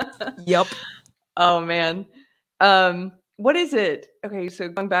 Yep. Oh man. What is it? Okay, so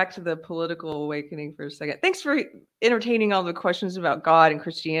going back to the political awakening for a second. Thanks for entertaining all the questions about God and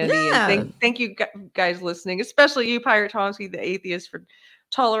Christianity. Yeah. And thank you guys listening, especially you, Pirate Tomsky, the atheist, for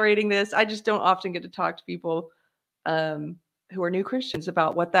tolerating this. I just don't often get to talk to people who are new Christians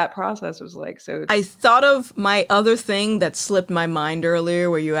about what that process was like. So I thought of my other thing that slipped my mind earlier,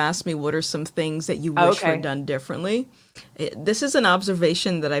 where you asked me what are some things that you wish were done differently. This is an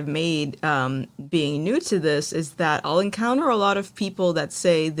observation that I've made being new to this, is that I'll encounter a lot of people that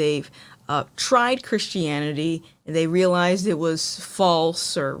say they've tried Christianity and they realized it was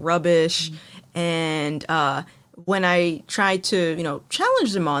false or rubbish. And when I try to,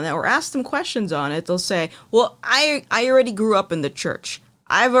 challenge them on that or ask them questions on it, they'll say, well, I already grew up in the church.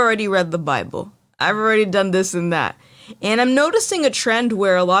 I've already read the Bible. I've already done this and that. And I'm noticing a trend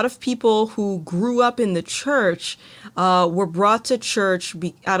where a lot of people who grew up in the church were brought to church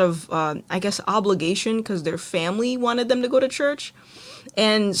out of, I guess, obligation because their family wanted them to go to church.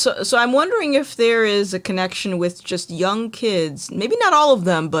 And so I'm wondering if there is a connection with just young kids, maybe not all of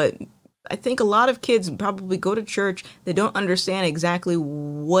them, but I think a lot of kids probably go to church. They don't understand exactly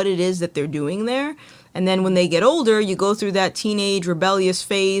what it is that they're doing there. And then when they get older, you go through that teenage rebellious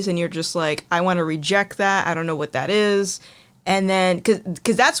phase and you're just like, I want to reject that. I don't know what that is. And then,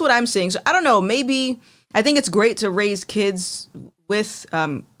 because that's what I'm seeing. So I don't know, maybe I think it's great to raise kids with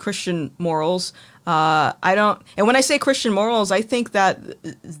Christian morals. And when I say Christian morals, I think that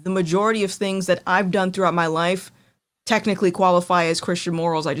the majority of things that I've done throughout my life technically qualify as Christian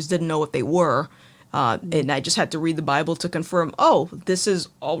morals. I just didn't know what they were. And I just had to read the Bible to confirm, oh, this is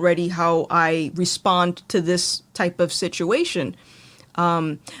already how I respond to this type of situation.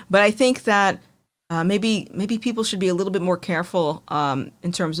 But I think that maybe people should be a little bit more careful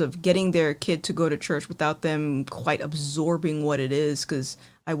in terms of getting their kid to go to church without them quite absorbing what it is, because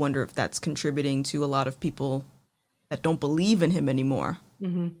I wonder if that's contributing to a lot of people that don't believe in him anymore.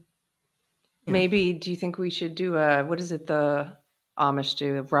 Mm-hmm. Yeah. Maybe, do you think we should do what is it the Amish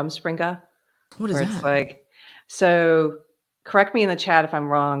do, a Rumspringa? What is that? It's like, so correct me in the chat if I'm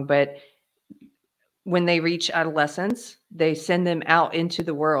wrong, but when they reach adolescence, they send them out into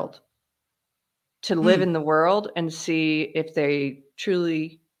the world to live in the world and see if they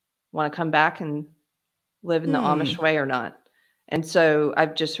truly want to come back and live in the Amish way or not. And so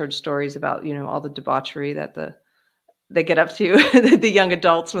I've just heard stories about, all the debauchery that they get up to, the young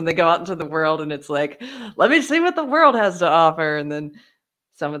adults when they go out into the world, and it's like, let me see what the world has to offer. And then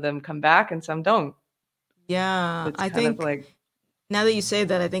some of them come back and some don't. Yeah, I think now that you say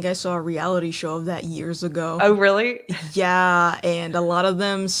that, I think I saw a reality show of that years ago. Oh, really? Yeah, and a lot of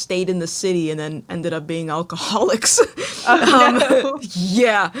them stayed in the city and then ended up being alcoholics. Oh, no.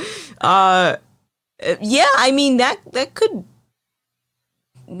 Yeah. Yeah, I mean, that could...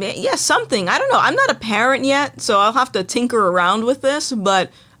 Yeah, something. I don't know. I'm not a parent yet, so I'll have to tinker around with this,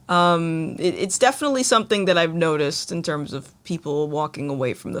 but it's definitely something that I've noticed in terms of people walking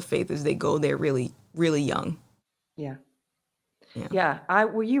away from the faith as they go there really, really young. Yeah. Yeah. Yeah. I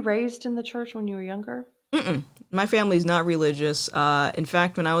were you raised in the church when you were younger? Mm-mm. My family's not religious. In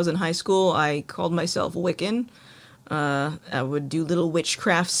fact, when I was in high school, I called myself Wiccan. I would do little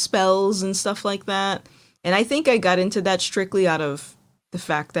witchcraft spells and stuff like that. And I think I got into that strictly out of the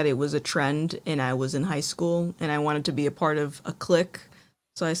fact that it was a trend and I was in high school and I wanted to be a part of a clique.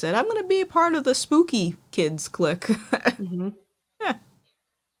 So I said, I'm going to be a part of the spooky kids clique. Hmm. Yeah.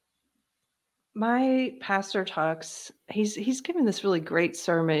 My pastor talks. He's given this really great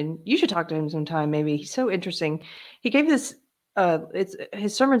sermon. You should talk to him sometime. Maybe he's so interesting. He gave this. It's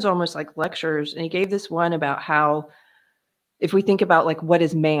his sermon's almost like lectures, and he gave this one about how if we think about like what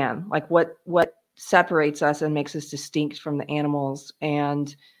is man, like what separates us and makes us distinct from the animals,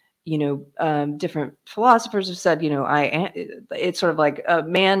 and different philosophers have said, it's sort of like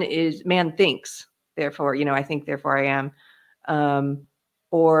man thinks, therefore I think, therefore I am, um,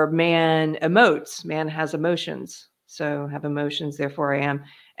 or man emotes, man has emotions, so have emotions, therefore I am.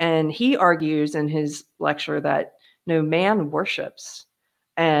 And he argues in his lecture that no, man worships,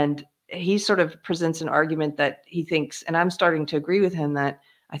 and he sort of presents an argument that he thinks, and I'm starting to agree with him, that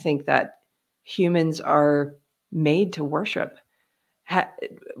I think that humans are made to worship.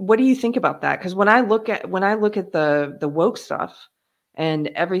 What do you think about that? Because when I look at the woke stuff and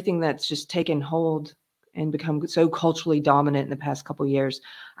everything that's just taken hold and become so culturally dominant in the past couple of years,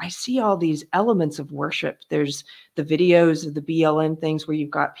 I see all these elements of worship. There's the videos of the BLM things where you've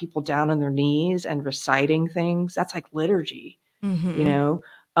got people down on their knees and reciting things. That's like liturgy, you Mm-hmm. know.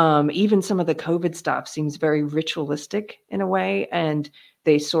 Even some of the COVID stuff seems very ritualistic in a way, and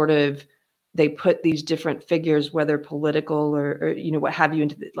they sort of they put these different figures, whether political or what have you,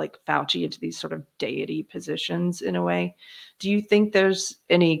 into like Fauci, into these sort of deity positions in a way. Do you think there's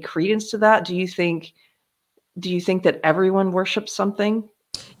any credence to that? Do you think that everyone worships something?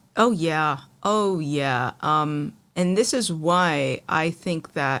 Oh yeah. Oh yeah. And this is why I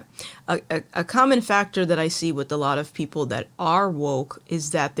think that a common factor that I see with a lot of people that are woke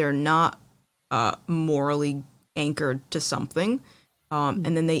is that they're not morally anchored to something.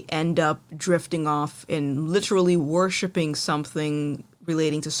 And then they end up drifting off and literally worshiping something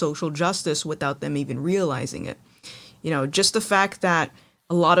relating to social justice without them even realizing it. Just the fact that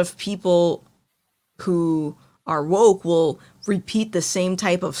a lot of people who are woke will repeat the same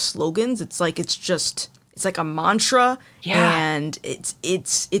type of slogans. It's like a mantra, Yeah. and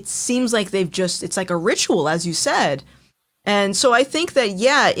it seems like it's like a ritual, as you said. And so I think that,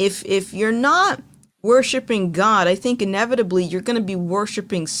 yeah, if you're not worshiping God, I think inevitably you're going to be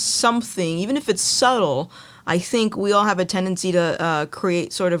worshiping something, even if it's subtle. I think we all have a tendency to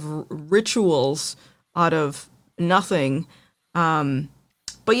create sort of rituals out of nothing.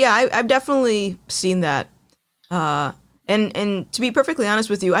 But yeah, I've definitely seen that. Uh, and to be perfectly honest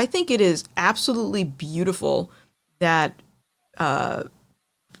with you, I think it is absolutely beautiful that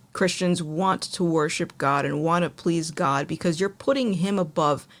Christians want to worship God and want to please God, because you're putting him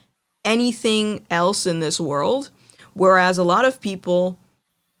above anything else in this world. Whereas a lot of people,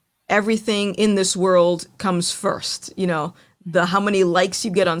 everything in this world comes first. The how many likes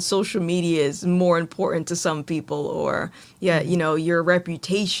you get on social media is more important to some people, or yeah, Mhm. your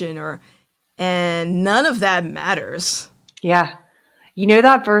reputation, or and none of that matters. Yeah. You know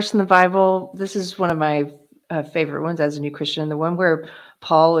that verse in the Bible? This is one of my favorite ones as a new Christian. The one where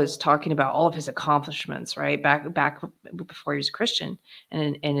Paul is talking about all of his accomplishments, right? Back before he was a Christian,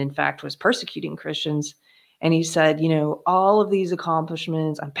 and in fact was persecuting Christians. And he said, all of these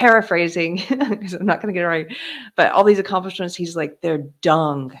accomplishments. I'm paraphrasing because I'm not going to get it right, but all these accomplishments, he's like, they're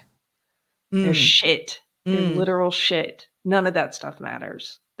dung, they're Mm, shit, they're mm, literal shit. None of that stuff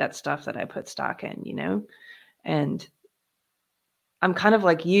matters. That stuff that I put stock in. And I'm kind of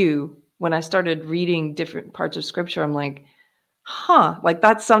like you. When I started reading different parts of scripture, I'm like, huh, like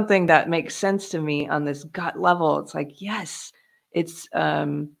that's something that makes sense to me on this gut level. It's like, yes, it's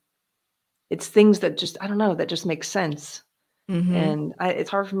it's things that just, I don't know, that just make sense. mm-hmm. And it's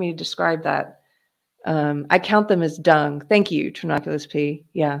hard for me to describe that. I count them as dung. Thank you, Trinoculus P.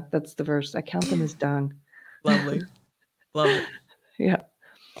 Yeah, that's the verse. I count them as dung. Lovely. Love it. Yeah.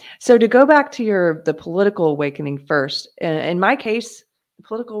 So to go back to the political awakening first, in my case, the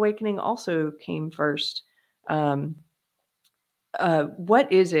political awakening also came first. Um, what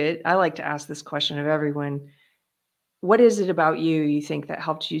is it? I like to ask this question of everyone. What is it about you think that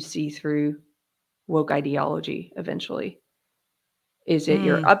helped you see through woke ideology eventually? Is it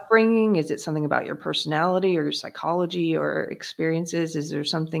your Mm. upbringing? Is it something about your personality or your psychology or experiences? Is there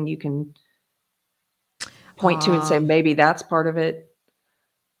something you can point to and say Um, maybe that's part of it?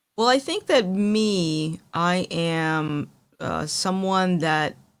 well, I think that I am someone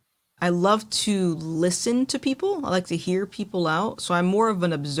that I love to listen to people. I like to hear people out. So I'm more of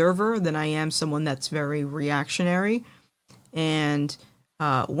an observer than I am someone that's very reactionary. And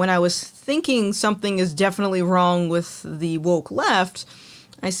when I was thinking something is definitely wrong with the woke left,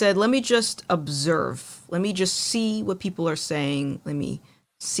 I said, let me just observe. Let me just see what people are saying. Let me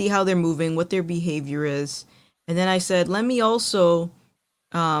see how they're moving, what their behavior is. And then I said, let me also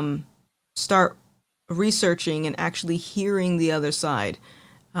start researching and actually hearing the other side.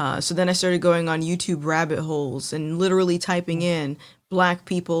 So then I started going on YouTube rabbit holes and literally typing in Black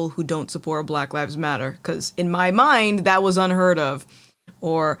people who don't support Black Lives Matter, because in my mind that was unheard of,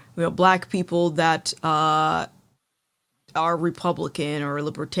 or Black people that are Republican or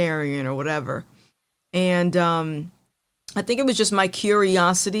Libertarian or whatever. And I think it was just my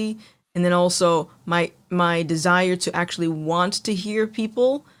curiosity, and then also my desire to actually want to hear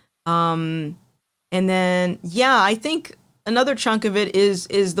people. And then I think another chunk of it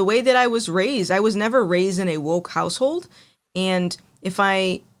is the way that I was raised. I was never raised in a woke household, and if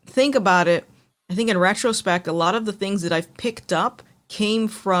I think about it, I think in retrospect, a lot of the things that I've picked up came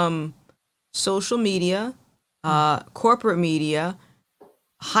from social media, corporate media,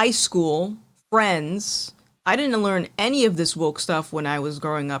 high school, friends. I didn't learn any of this woke stuff when I was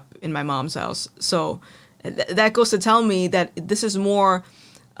growing up in my mom's house. So that goes to tell me that this is more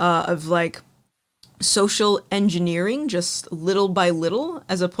of like social engineering, just little by little,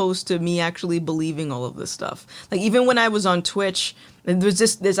 as opposed to me actually believing all of this stuff. Like even when I was on Twitch,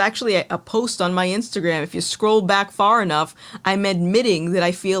 there's actually a post on my Instagram. If you scroll back far enough, I'm admitting that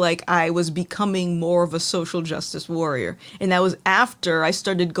I feel like I was becoming more of a social justice warrior. And that was after I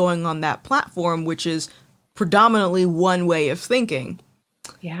started going on that platform, which is predominantly one way of thinking.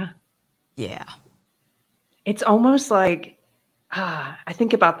 Yeah. Yeah. It's almost like, I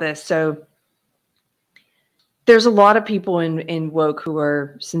think about this. So there's a lot of people in woke who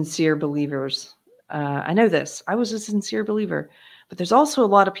are sincere believers. I know this. I was a sincere believer. But there's also a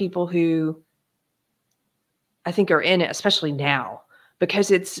lot of people who I think are in it, especially now,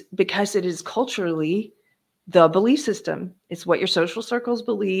 because it is culturally the belief system. It's what your social circles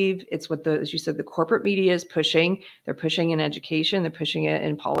believe. It's what as you said, the corporate media is pushing. They're pushing in education. They're pushing it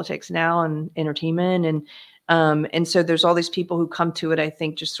in politics now and entertainment. And so there's all these people who come to it, I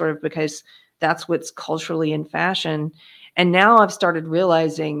think, just sort of because that's what's culturally in fashion. And now I've started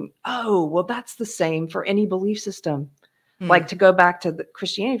realizing, oh, well, that's the same for any belief system. Like, to go back to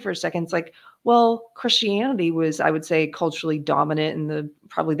Christianity for a second, it's like, well, Christianity was, I would say, culturally dominant in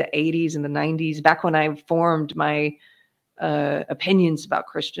probably the 80s and the 90s, back when I formed my opinions about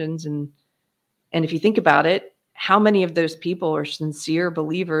Christians. And if you think about it, how many of those people are sincere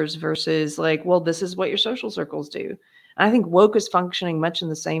believers versus like, well, this is what your social circles do. And I think woke is functioning much in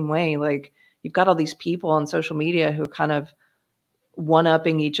the same way. Like, you've got all these people on social media who are kind of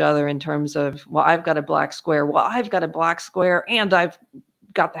one-upping each other in terms of, well, I've got a black square. Well, I've got a black square and I've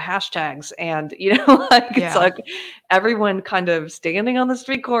got the hashtags. And, it's like everyone kind of standing on the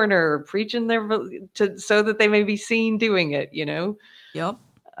street corner, preaching so that they may be seen doing it, Yep.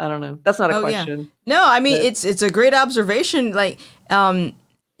 I don't know. That's not a question. Yeah. No, I mean, it's a great observation. Like,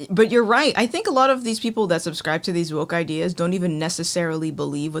 but you're right. I think a lot of these people that subscribe to these woke ideas don't even necessarily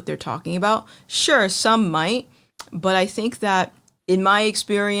believe what they're talking about. Sure, some might, but I think that in my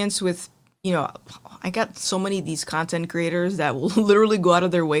experience with, I got so many of these content creators that will literally go out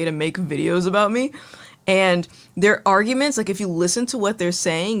of their way to make videos about me. And their arguments, like if you listen to what they're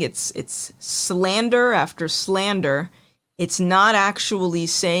saying, it's slander after slander. It's not actually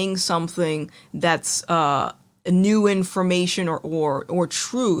saying something that's new information or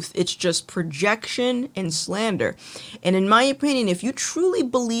truth. It's just projection and slander. And in my opinion, if you truly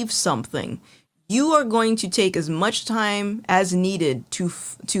believe something, you are going to take as much time as needed to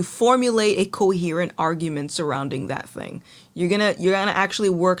formulate a coherent argument surrounding that thing. You're gonna actually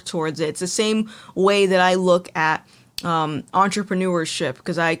work towards it. It's the same way that I look at entrepreneurship,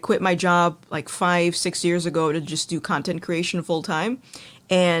 because I quit my job like 5-6 years ago to just do content creation full time,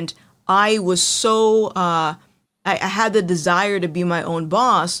 and I was so I had the desire to be my own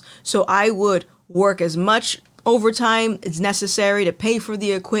boss, so I would work as much overtime is necessary to pay for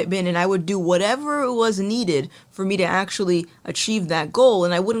the equipment, and I would do whatever it was needed for me to actually achieve that goal,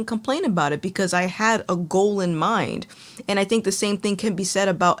 and I wouldn't complain about it because I had a goal in mind. And I think the same thing can be said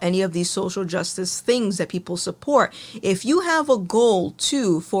about any of these social justice things that people support. If you have a goal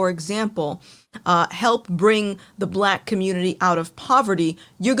to, for example, help bring the Black community out of poverty,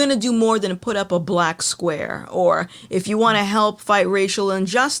 you're going to do more than put up a black square. Or if you want to help fight racial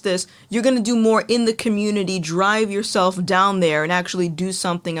injustice, you're going to do more in the community, drive yourself down there and actually do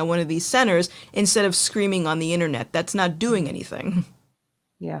something at one of these centers instead of screaming on the internet. That's not doing anything.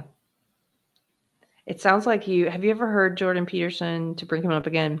 Yeah. It sounds like have you ever heard Jordan Peterson, to bring him up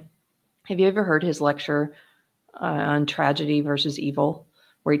again? Have you ever heard his lecture on tragedy versus evil,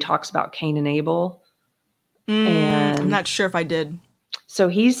 where he talks about Cain and Abel? I'm not sure if I did. So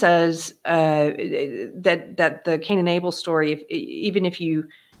he says that the Cain and Abel story, even if you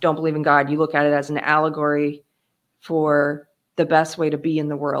don't believe in God, you look at it as an allegory for the best way to be in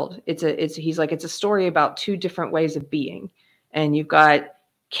the world. He's like, it's a story about two different ways of being. And you've got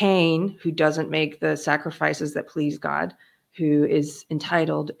Cain, who doesn't make the sacrifices that please God, who is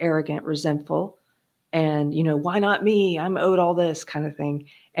entitled, arrogant, resentful, and, why not me? I'm owed all this kind of thing.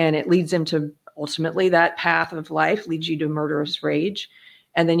 And it leads him to, ultimately, that path of life leads you to murderous rage.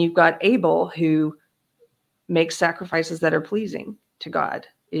 And then you've got Abel, who makes sacrifices that are pleasing to God,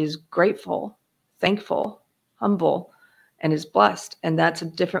 is grateful, thankful, humble, and is blessed. And that's a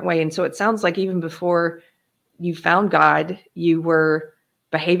different way. And so it sounds like even before you found God, you were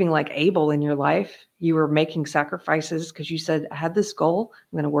behaving like Abel in your life. You were making sacrifices because you said, I had this goal.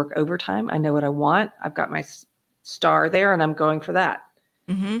 I'm going to work overtime. I know what I want. I've got my star there and I'm going for that.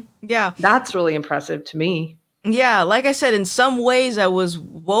 Mm-hmm. Yeah. That's really impressive to me. Yeah. Like I said, in some ways I was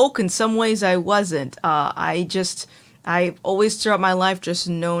woke, in some ways I wasn't. I've always throughout my life just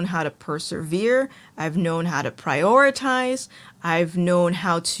known how to persevere. I've known how to prioritize. I've known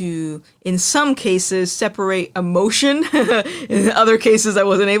how to, in some cases, separate emotion. In other cases, I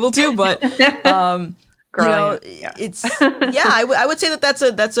wasn't able to. But it's I would say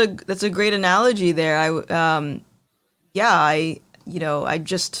that's a great analogy there. You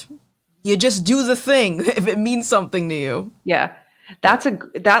just do the thing if it means something to you. Yeah,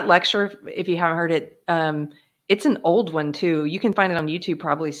 that lecture. If you haven't heard it, it's an old one too. You can find it on YouTube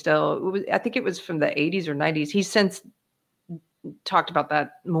probably still. I think it was from the 80s or 90s. He's since talked about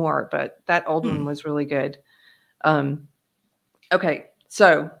that more, but that old one was really good. Okay,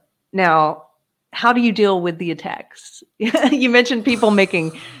 so now how do you deal with the attacks? You mentioned people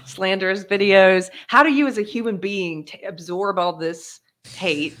making slanderous videos. How do you as a human being absorb all this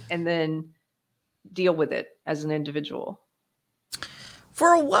hate and then deal with it as an individual?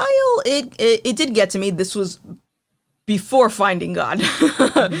 For a while, it did get to me. This was before finding God.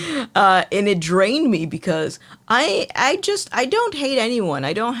 And it drained me because I don't hate anyone.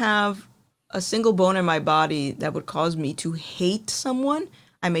 I don't have a single bone in my body that would cause me to hate someone.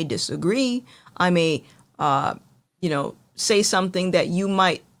 I may disagree. I may, say something that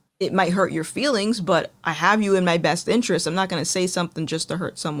it might hurt your feelings, but I have you in my best interest. I'm not going to say something just to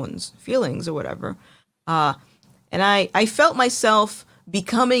hurt someone's feelings or whatever. And I felt myself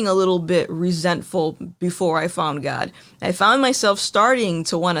becoming a little bit resentful before I found God. I found myself starting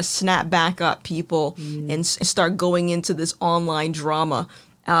to want to snap back at people and start going into this online drama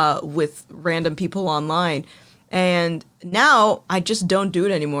with random people online. And now I just don't do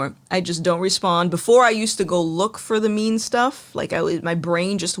it anymore. I just don't respond. Before I used to go look for the mean stuff. Like my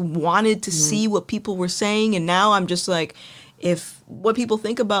brain just wanted to see what people were saying. And now I'm just like, if what people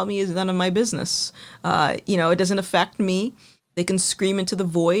think about me is none of my business, it doesn't affect me. They can scream into the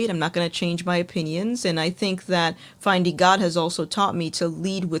void. I'm not going to change my opinions. And I think that finding God has also taught me to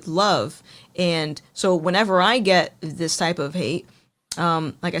lead with love. And so whenever I get this type of hate,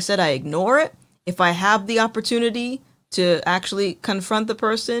 like I said, I ignore it. If I have the opportunity to actually confront the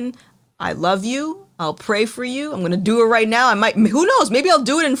person, I love you. I'll pray for you. I'm going to do it right now. I might, who knows? Maybe I'll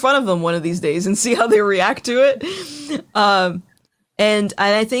do it in front of them one of these days and see how they react to it. And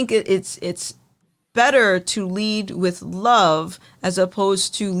I think it's better to lead with love as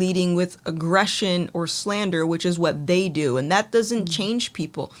opposed to leading with aggression or slander, which is what they do. And that doesn't change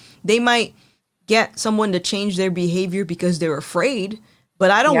people. They might get someone to change their behavior because they're afraid,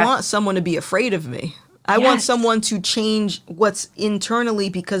 but I don't want someone to be afraid of me. I want someone to change what's internally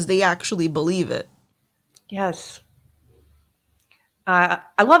because they actually believe it. Yes.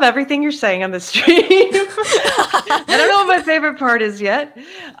 I love everything you're saying on the stream. I don't know what my favorite part is yet.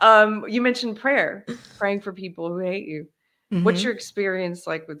 You mentioned praying for people who hate you. Mm-hmm. What's your experience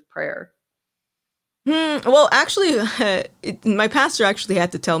like with prayer? Well, actually, my pastor actually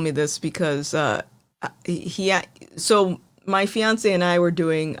had to tell me this because so my fiance and I were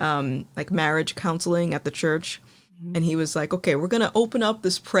doing like marriage counseling at the church. And he was like, okay, we're going to open up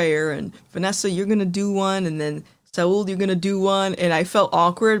this prayer, and Vanessa, you're going to do one, and then Saul, you're going to do one. And I felt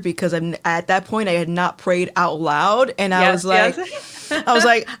awkward because at that point I had not prayed out loud. And I was like,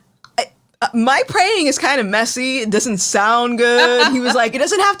 my praying is kind of messy. It doesn't sound good. He was like, it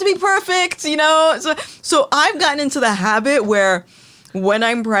doesn't have to be perfect, So I've gotten into the habit where when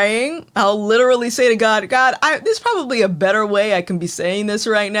I'm praying, I'll literally say to God, there's probably a better way I can be saying this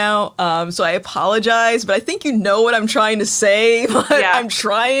right now. So I apologize, but I think you know what I'm trying to say, but I'm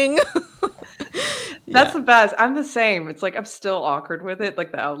trying. That's Yeah. the best. I'm the same. It's like I'm still awkward with it,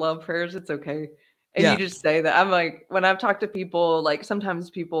 like the out loud prayers. It's okay. And you Yeah. just say that. I'm like, when I've talked to people, like sometimes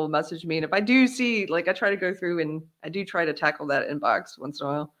people message me, and if I do see, like, I try to go through and I do try to tackle that inbox once in a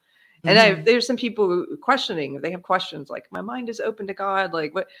while. And Hmm. there's some people questioning. They have questions like, my mind is open to God.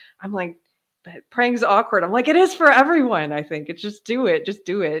 Like, what? I'm like, but praying's awkward. I'm like, it is for everyone. I think it's just do it. Just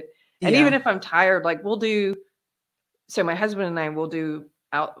do it. And even Yeah. if I'm tired, like we'll do. So my husband and I will do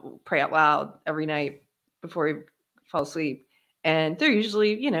pray out loud every night before we fall asleep. And they're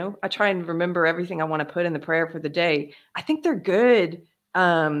usually, I try and remember everything I want to put in the prayer for the day. I think they're good.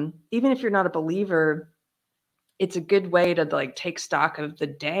 Even if you're not a believer, it's a good way to like take stock of the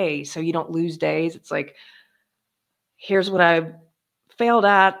day so you don't lose days. It's like, here's what I failed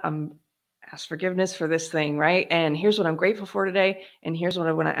at. I'm ask forgiveness for this thing, right? And here's what I'm grateful for today. And here's what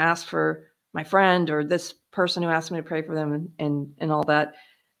I want to ask for my friend or this person who asked me to pray for them and all that.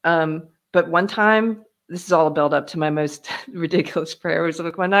 But one time, this is all a build up to my most ridiculous prayer. It was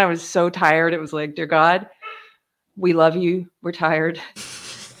like one night I was so tired. It was like, dear God, we love you. We're tired.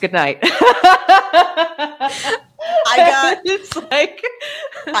 Good night. I got It's like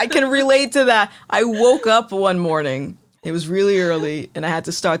I can relate to that. I woke up one morning. It was really early and I had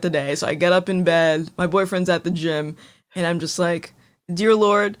to start the day. So I get up in bed. My boyfriend's at the gym and I'm just like, "Dear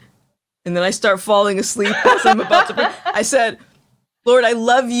Lord," and then I start falling asleep as I'm about to pray. I said, "Lord, I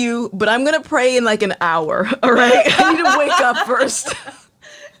love you, but I'm going to pray in like an hour." All right? I need to wake up first.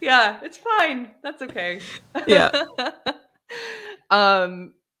 Yeah, it's fine. That's okay. Yeah.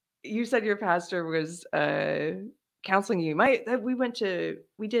 um, you said your pastor was counseling you.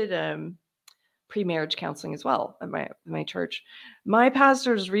 We did pre-marriage counseling as well at my church. My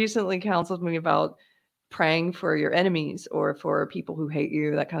pastor's recently counseled me about praying for your enemies or for people who hate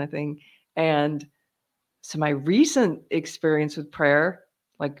you, that kind of thing. And so my recent experience with prayer,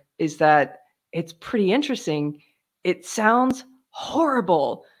 like, is that it's pretty interesting. It sounds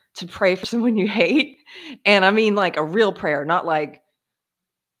horrible to pray for someone you hate. And I mean like a real prayer, not like,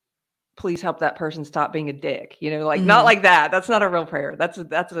 please help that person stop being a dick. Like not Mhm. like that. That's not a real prayer. That's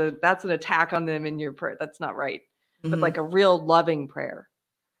an attack on them in your prayer. That's not right. But Mhm. like a real loving prayer.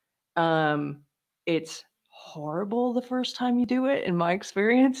 It's horrible the first time you do it in my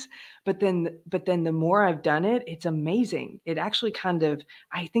experience, but then the more I've done it, it's amazing. It actually kind of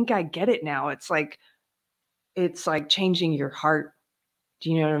I think I get it now. It's like changing your heart. Do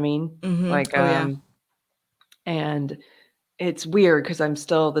you know what I mean? Mhm. Like Oh yeah. and it's weird because I'm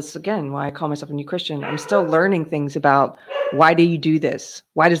still this again, why I call myself a new Christian. I'm still learning things about why do you do this?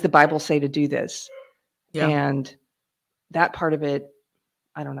 Why does the Bible say to do this? Yeah. And that part of it,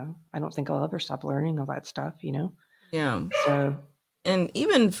 I don't know. I don't think I'll ever stop learning all that stuff. Yeah. So And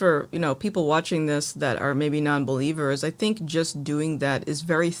even for, people watching this that are maybe non-believers, I think just doing that is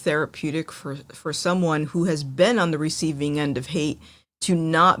very therapeutic for someone who has been on the receiving end of hate to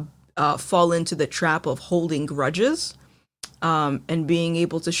not fall into the trap of holding grudges, and being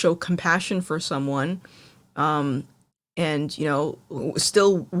able to show compassion for someone, and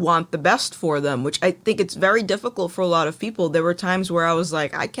still want the best for them, which I think it's very difficult for a lot of people. There were times where I was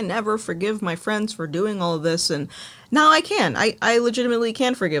like, I can never forgive my friends for doing all of this, and now I can. I legitimately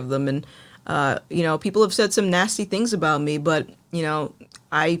can forgive them. And people have said some nasty things about me, but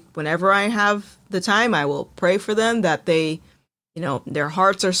I whenever I have the time, I will pray for them that they, their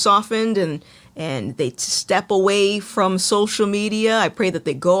hearts are softened, and they step away from social media. I pray that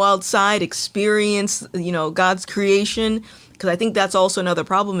they go outside, experience, God's creation, because I think that's also another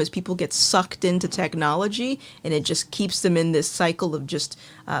problem is people get sucked into technology and it just keeps them in this cycle of just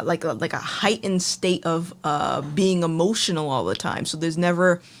like a heightened state of being emotional all the time. So there's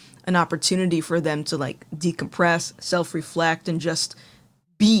never an opportunity for them to like decompress, self-reflect, and just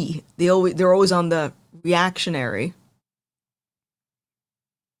be. They're always on the reactionary.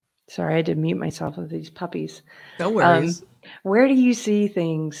 sorry, I did mute myself with these puppies. No Um, worries. where do you see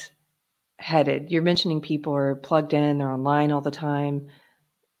things headed? You're mentioning people are plugged in, they're online all the time.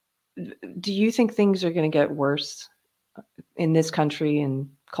 Do you think things are going to get worse in this country and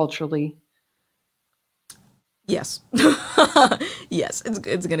culturally? Yes. Yes,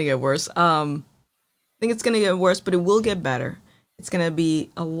 it's gonna get worse. I think it's gonna get worse, but it will get better. It's gonna be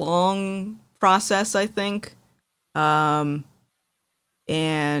a long process, I think. Um,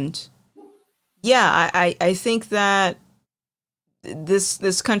 and yeah, I think that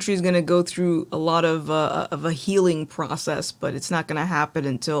this country is gonna go through a lot of a healing process, but it's not gonna happen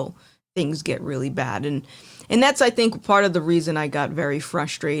until things get really bad. And that's, I think, part of the reason I got very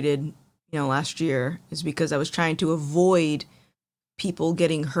frustrated, last year, is because I was trying to avoid people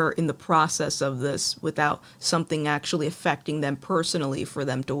getting hurt in the process of this without something actually affecting them personally for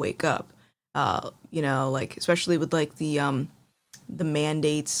them to wake up. Like especially with like the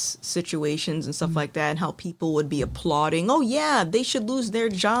mandates situations and stuff like that, and how people would be applauding, oh yeah, they should lose their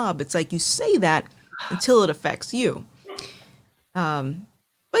job. It's like you say that until it affects you.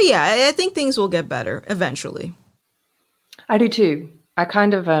 But yeah, I think things will get better eventually. I do too. I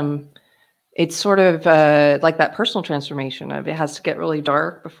kind of it's sort of like that personal transformation of it has to get really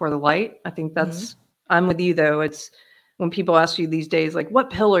dark before the light. I think Hmm. I'm with you though. It's when people ask you these days, like, what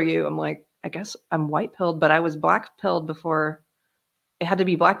pill are you? I'm like, I guess I'm white pilled, but I was black pilled before it had to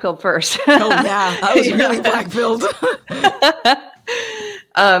be black pilled first. Oh yeah, I was really black pilled.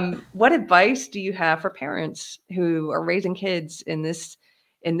 What advice do you have for parents who are raising kids in this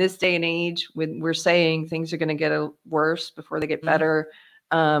day and age when we're saying things are going to get worse before they get Mm. better?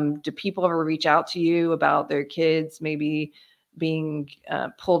 Do people ever reach out to you about their kids maybe being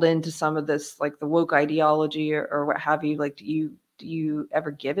pulled into some of this, like the woke ideology or what have you? Like, do you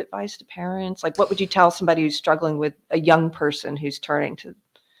ever give advice to parents? Like, what would you tell somebody who's struggling with a young person who's turning to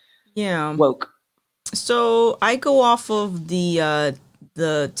Yeah. woke? So I go off of the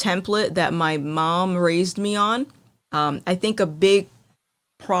template that my mom raised me on. I think a big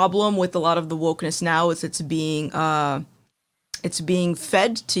problem with a lot of the wokeness now is it's being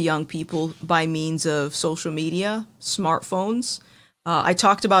fed to young people by means of social media, smartphones. I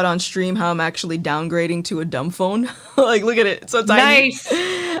talked about on stream how I'm actually downgrading to a dumb phone. Like, look at it, it's so tiny. Nice.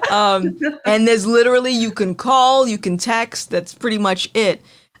 And there's literally, you can call, you can text. That's pretty much it.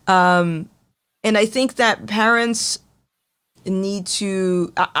 And I think that parents need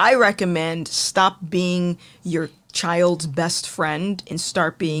to, I recommend stop being your child's best friend and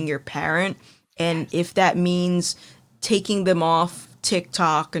start being your parent. And if that means taking them off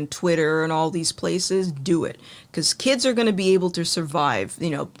TikTok and Twitter and all these places, do it. Because kids are going to be able to survive.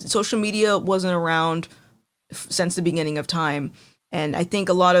 Social media wasn't around since the beginning of time. And I think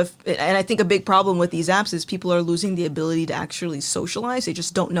a big problem with these apps is people are losing the ability to actually socialize. They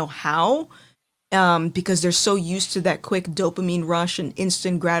just don't know how, because they're so used to that quick dopamine rush and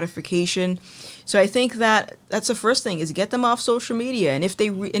instant gratification. So I think that that's the first thing, is get them off social media. And if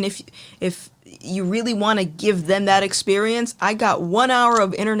you really want to give them that experience, I got 1 hour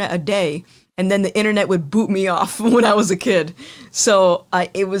of internet a day, and then the internet would boot me off when I was a kid. So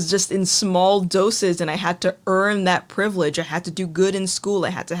it was just in small doses, and I had to earn that privilege. I had to do good in school. I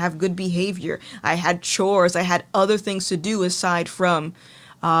had to have good behavior. I had chores. I had other things to do aside from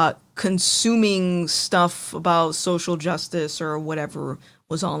consuming stuff about social justice or whatever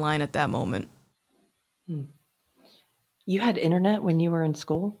was online at that moment. You had internet when you were in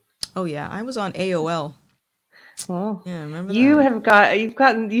school? Oh yeah, I was on AOL. Well, Yeah, remember that?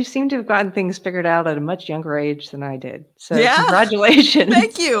 you seem to have gotten things figured out at a much younger age than I did. So Yeah, thank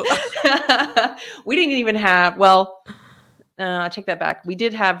congratulations. you. We didn't even have, well, I take that back. We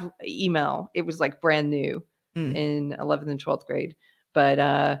did have email. It was like brand new Mm, in 11th and 12th grade. But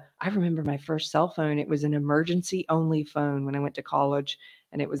I remember my first cell phone. It was an emergency only phone when I went to college,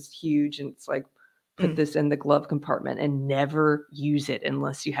 and it was huge. And it's like, put mm, this in the glove compartment and never use it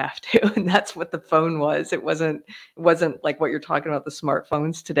unless you have to. And that's what the phone was. It wasn't like what you're talking about, the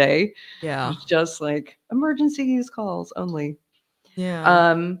smartphones today. It yeah, was just like emergency use calls only. yeah.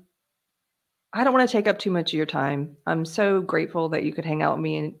 Um, I don't want to take up too much of your time. I'm so grateful that you could hang out with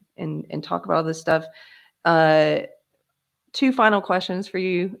me and talk about all this stuff. Uh, Two final questions for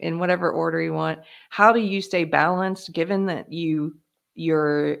you in whatever order you want. How do you stay balanced given that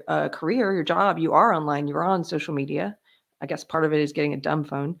your career, your job, you are online, you're on social media? I guess part of it is getting a dumb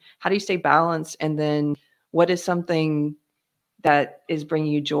phone. How do you stay balanced? And then what is something that is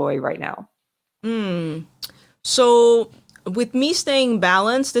bringing you joy right now? Mm. So with me staying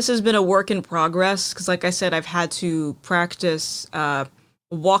balanced, this has been a work in progress because, like I said, I've had to practice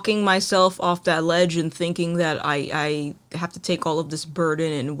walking myself off that ledge and thinking that I have to take all of this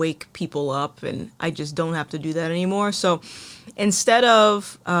burden and wake people up, and I just don't have to do that anymore. So instead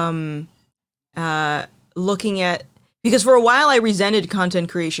of looking at, because for a while I resented content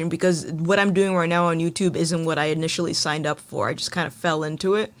creation because what I'm doing right now on YouTube isn't what I initially signed up for. I just kind of fell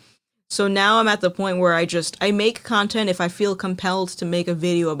into it. So now I'm at the point where I make content if I feel compelled to make a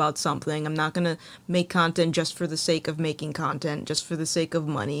video about something. I'm not going to make content just for the sake of making content, just for the sake of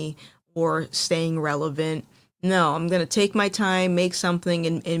money or staying relevant. No, I'm going to take my time, make something,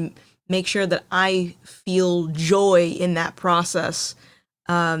 and make sure that I feel joy in that process.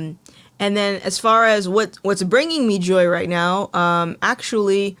 And then as far as what's bringing me joy right now,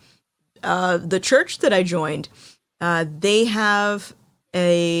 actually, the church that I joined, they have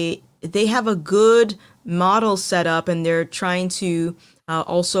a good model set up, and they're trying to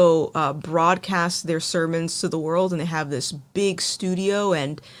also broadcast their sermons to the world, and they have this big studio,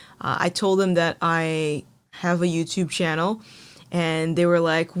 and I told them that I have a YouTube channel, and they were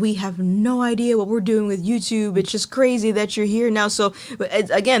like, "We have no idea what we're doing with YouTube. It's just crazy that you're here now." So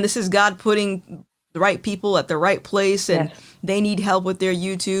again, this is God putting the right people at the right place, and Yes. they need help with their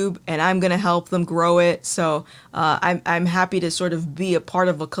YouTube, and I'm gonna help them grow it. So I'm happy to sort of be a part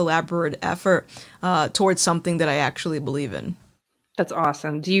of a collaborative effort towards something that I actually believe in. That's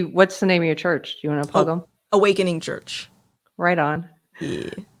awesome. What's the name of your church? Do you want to plug Oh, them? Awakening Church. Right on.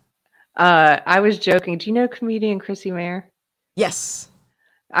 Yeah. I was joking. Do you know comedian Chrissy Mayer? Yes.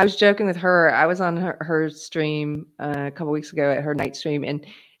 I was joking with her. I was on her stream a couple weeks ago at her night stream, and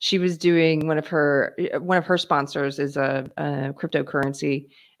she was doing one of her sponsors is a cryptocurrency,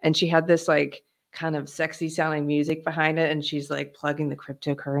 and she had this like kind of sexy sounding music behind it, and she's like plugging the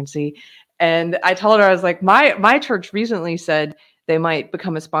cryptocurrency. And I told her, I was like, my church recently said they might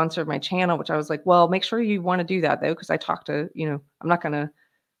become a sponsor of my channel, which I was like, well, make sure you want to do that though, because I talk to, I'm not gonna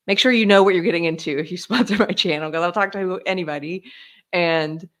make sure you know what you're getting into if you sponsor my channel, because I'll talk to anybody.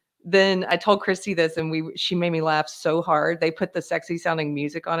 And then I told Christy this, and she made me laugh so hard. They put the sexy sounding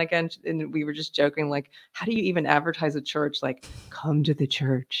music on again, and we were just joking, like, how do you even advertise a church? Like, come to the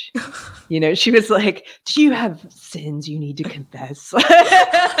church. She was like, do you have sins you need to confess?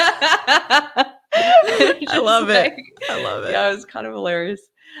 I love it. I love it. Yeah, it was kind of hilarious.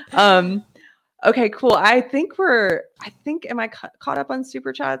 Okay, cool. Am I caught up on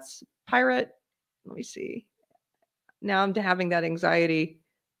super chats, Pirate? Let me see. Now I'm having that anxiety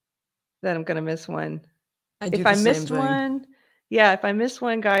that I'm gonna miss one. I do If the I same missed thing. one, yeah, if I missed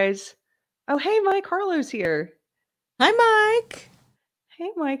one, guys. Oh, hey, Mike Harlow's here. Hi, Mike.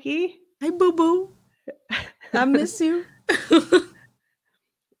 Hey, Mikey. Hey, Boo Boo. I miss you.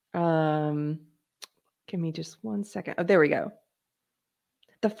 Give me just 1 second. Oh, there we go.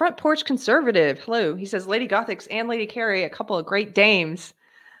 The Front Porch Conservative. Hello. He says, Lady Gothix and Lady Keri, a couple of great dames.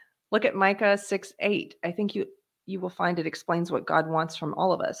 Look at Micah 6:8. I think you will find it explains what God wants from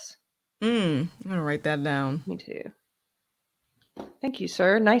all of us. I'm gonna write that down. Me too. Thank you,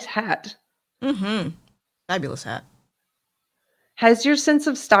 sir. Nice hat. Fabulous hat. Has your sense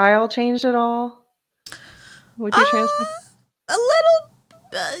of style changed at all with your transplant? A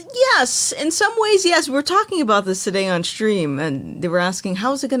little, yes. In some ways, yes. We were talking about this today on stream, and they were asking,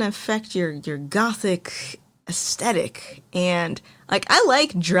 how is it going to affect your gothic aesthetic? And like, I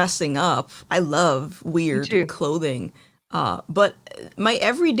like dressing up. I love weird clothing. But my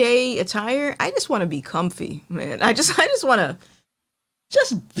everyday attire, I just want to be comfy, man. I just want to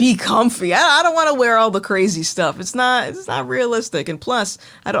just be comfy. I don't want to wear all the crazy stuff. It's not realistic. And plus,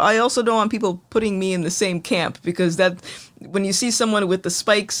 I also don't want people putting me in the same camp, because that when you see someone with the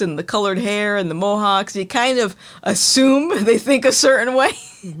spikes and the colored hair and the mohawks, you kind of assume they think a certain way.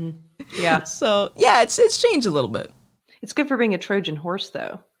 Mm-hmm. Yeah. So yeah, it's changed a little bit. It's good for being a Trojan horse,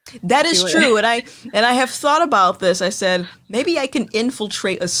 though. That is true, and I have thought about this. I said maybe I can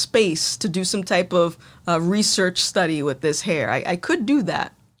infiltrate a space to do some type of research study with this hair. I could do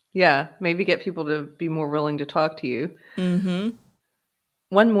that. Yeah, maybe get people to be more willing to talk to you. Mm-hmm.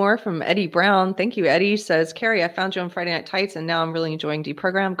 One more from Eddie Brown. Thank you, Eddie. Says, Keri, I found you on Friday Night Tights, and now I'm really enjoying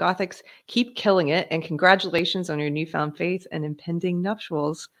Deprogrammed. Gothix, keep killing it, and congratulations on your newfound faith and impending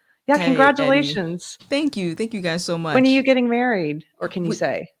nuptials. Yeah, hey, congratulations. Eddie. Thank you guys so much. When are you getting married? Or can you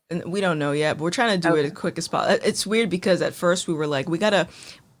say? We don't know yet, but we're trying to do it as quick as possible. It's weird because at first we were like, we gotta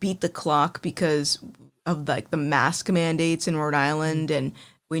beat the clock because of like the mask mandates in Rhode Island, and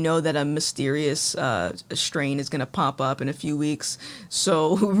we know that a mysterious strain is gonna pop up in a few weeks.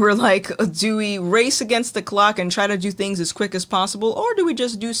 So we're like, do we race against the clock and try to do things as quick as possible, or do we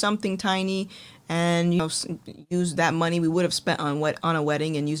just do something tiny and use that money we would have spent on a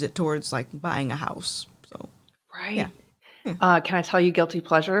wedding and use it towards like buying a house? So right. Yeah. Can I tell you guilty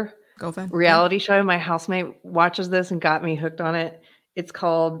pleasure? Go ahead. Reality show. My housemate watches this and got me hooked on it. It's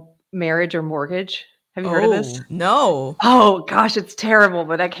called Marriage or Mortgage. Have you heard of this? No. Oh gosh, it's terrible,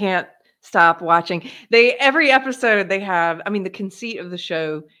 but I can't stop watching. Every episode they have, the conceit of the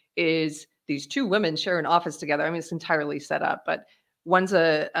show is these two women share an office together. It's entirely set up, but one's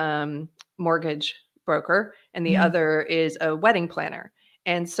a mortgage broker and the other is a wedding planner.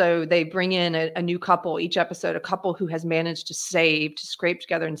 And so they bring in a new couple each episode, a couple who has managed to scrape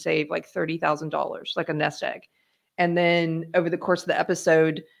together and save like $30,000, like a nest egg. And then over the course of the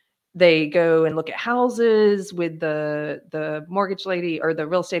episode, they go and look at houses with the mortgage lady or the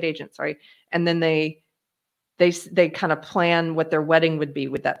real estate agent, sorry. And then they kind of plan what their wedding would be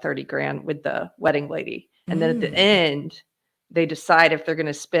with that 30 grand with the wedding lady. And then at the end, they decide if they're going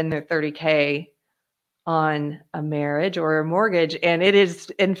to spend their 30K on a marriage or a mortgage. And it is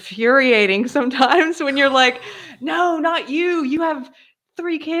infuriating sometimes when you're like, no, not you. You have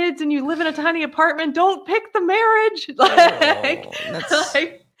 3 kids and you live in a tiny apartment, don't pick the marriage.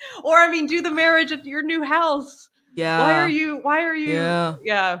 Or I mean, do the marriage at your new house. Yeah. Why are you?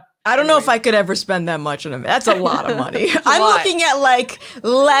 Yeah. I don't know if I could ever spend that much on a. That's a lot of money. I'm lot. looking at like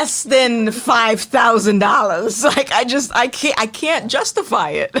less than $5,000. Like I can't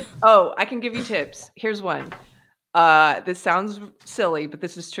justify it. Oh, I can give you tips. Here's one. This sounds silly, but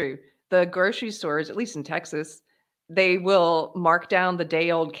this is true. The grocery stores, at least in Texas, they will mark down the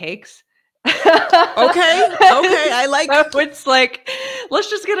day-old cakes. Okay, I like. So it's like, let's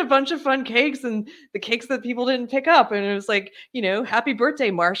just get a bunch of fun cakes and the cakes that people didn't pick up, and it was like, happy birthday,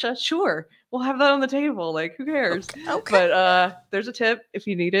 Marsha. Sure, we'll have that on the table. Like, who cares? Okay. But there's a tip if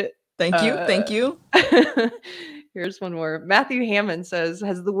you need it. Thank you. Here's one more. Matthew Hammond says,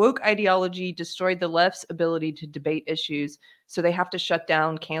 has the woke ideology destroyed the left's ability to debate issues, so they have to shut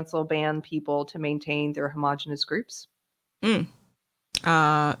down, cancel, ban people to maintain their homogenous groups? I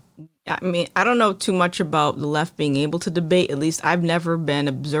mean, I don't know too much about the left being able to debate. At least I've never been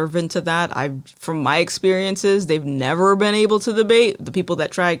observant to that. From my experiences, they've never been able to debate. The people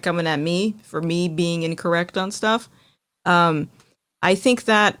that tried coming at me for me being incorrect on stuff. I think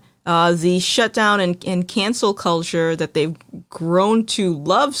that the shutdown and cancel culture that they've grown to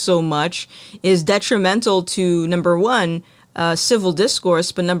love so much is detrimental to, number one, civil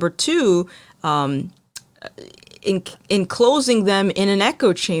discourse, but number two, enclosing them in an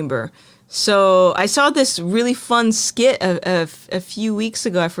echo chamber. So I saw this really fun skit a few weeks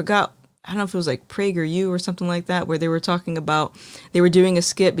ago. I don't know if it was like PragerU or something like that, where they were talking about, they were doing a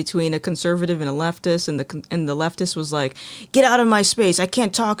skit between a conservative and a leftist, and the leftist was like, "Get out of my space! I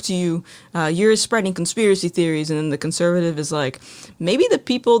can't talk to you. You're spreading conspiracy theories." And then the conservative is like, "Maybe the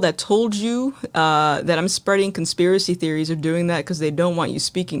people that told you that I'm spreading conspiracy theories are doing that because they don't want you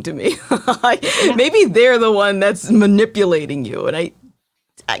speaking to me. Maybe they're the one that's manipulating you." And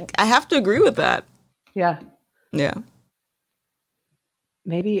I have to agree with that. Yeah. Yeah.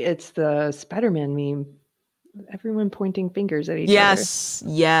 Maybe it's the Spider-Man meme. Everyone pointing fingers at each other. Yes.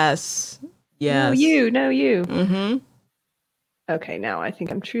 No, you. Mm-hmm. Okay, now I think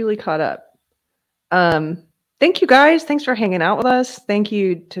I'm truly caught up. Thank you guys. Thanks for hanging out with us. Thank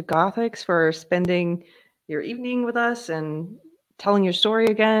you to Gothix for spending your evening with us and telling your story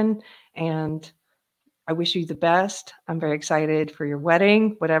again. And I wish you the best. I'm very excited for your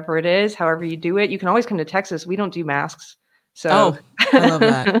wedding, whatever it is, however you do it. You can always come to Texas. We don't do masks. So I love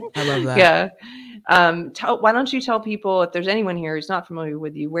that. Yeah. Why don't you tell people, if there's anyone here who's not familiar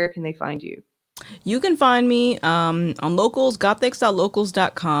with you, where can they find you? You can find me on Locals,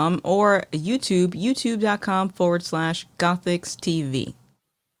 gothix.locals.com, or YouTube, youtube.com/GothixTV.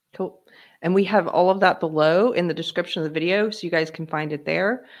 Cool. And we have all of that below in the description of the video, so you guys can find it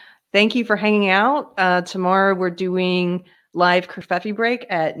there. Thank you for hanging out. Tomorrow we're doing live Kerfefe break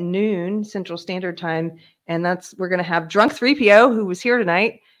at noon Central Standard Time. And we're going to have Drunk 3PO, who was here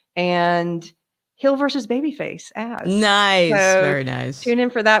tonight, and Hill versus Babyface as. Nice. So very nice. Tune in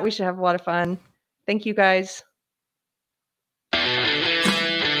for that. We should have a lot of fun. Thank you, guys.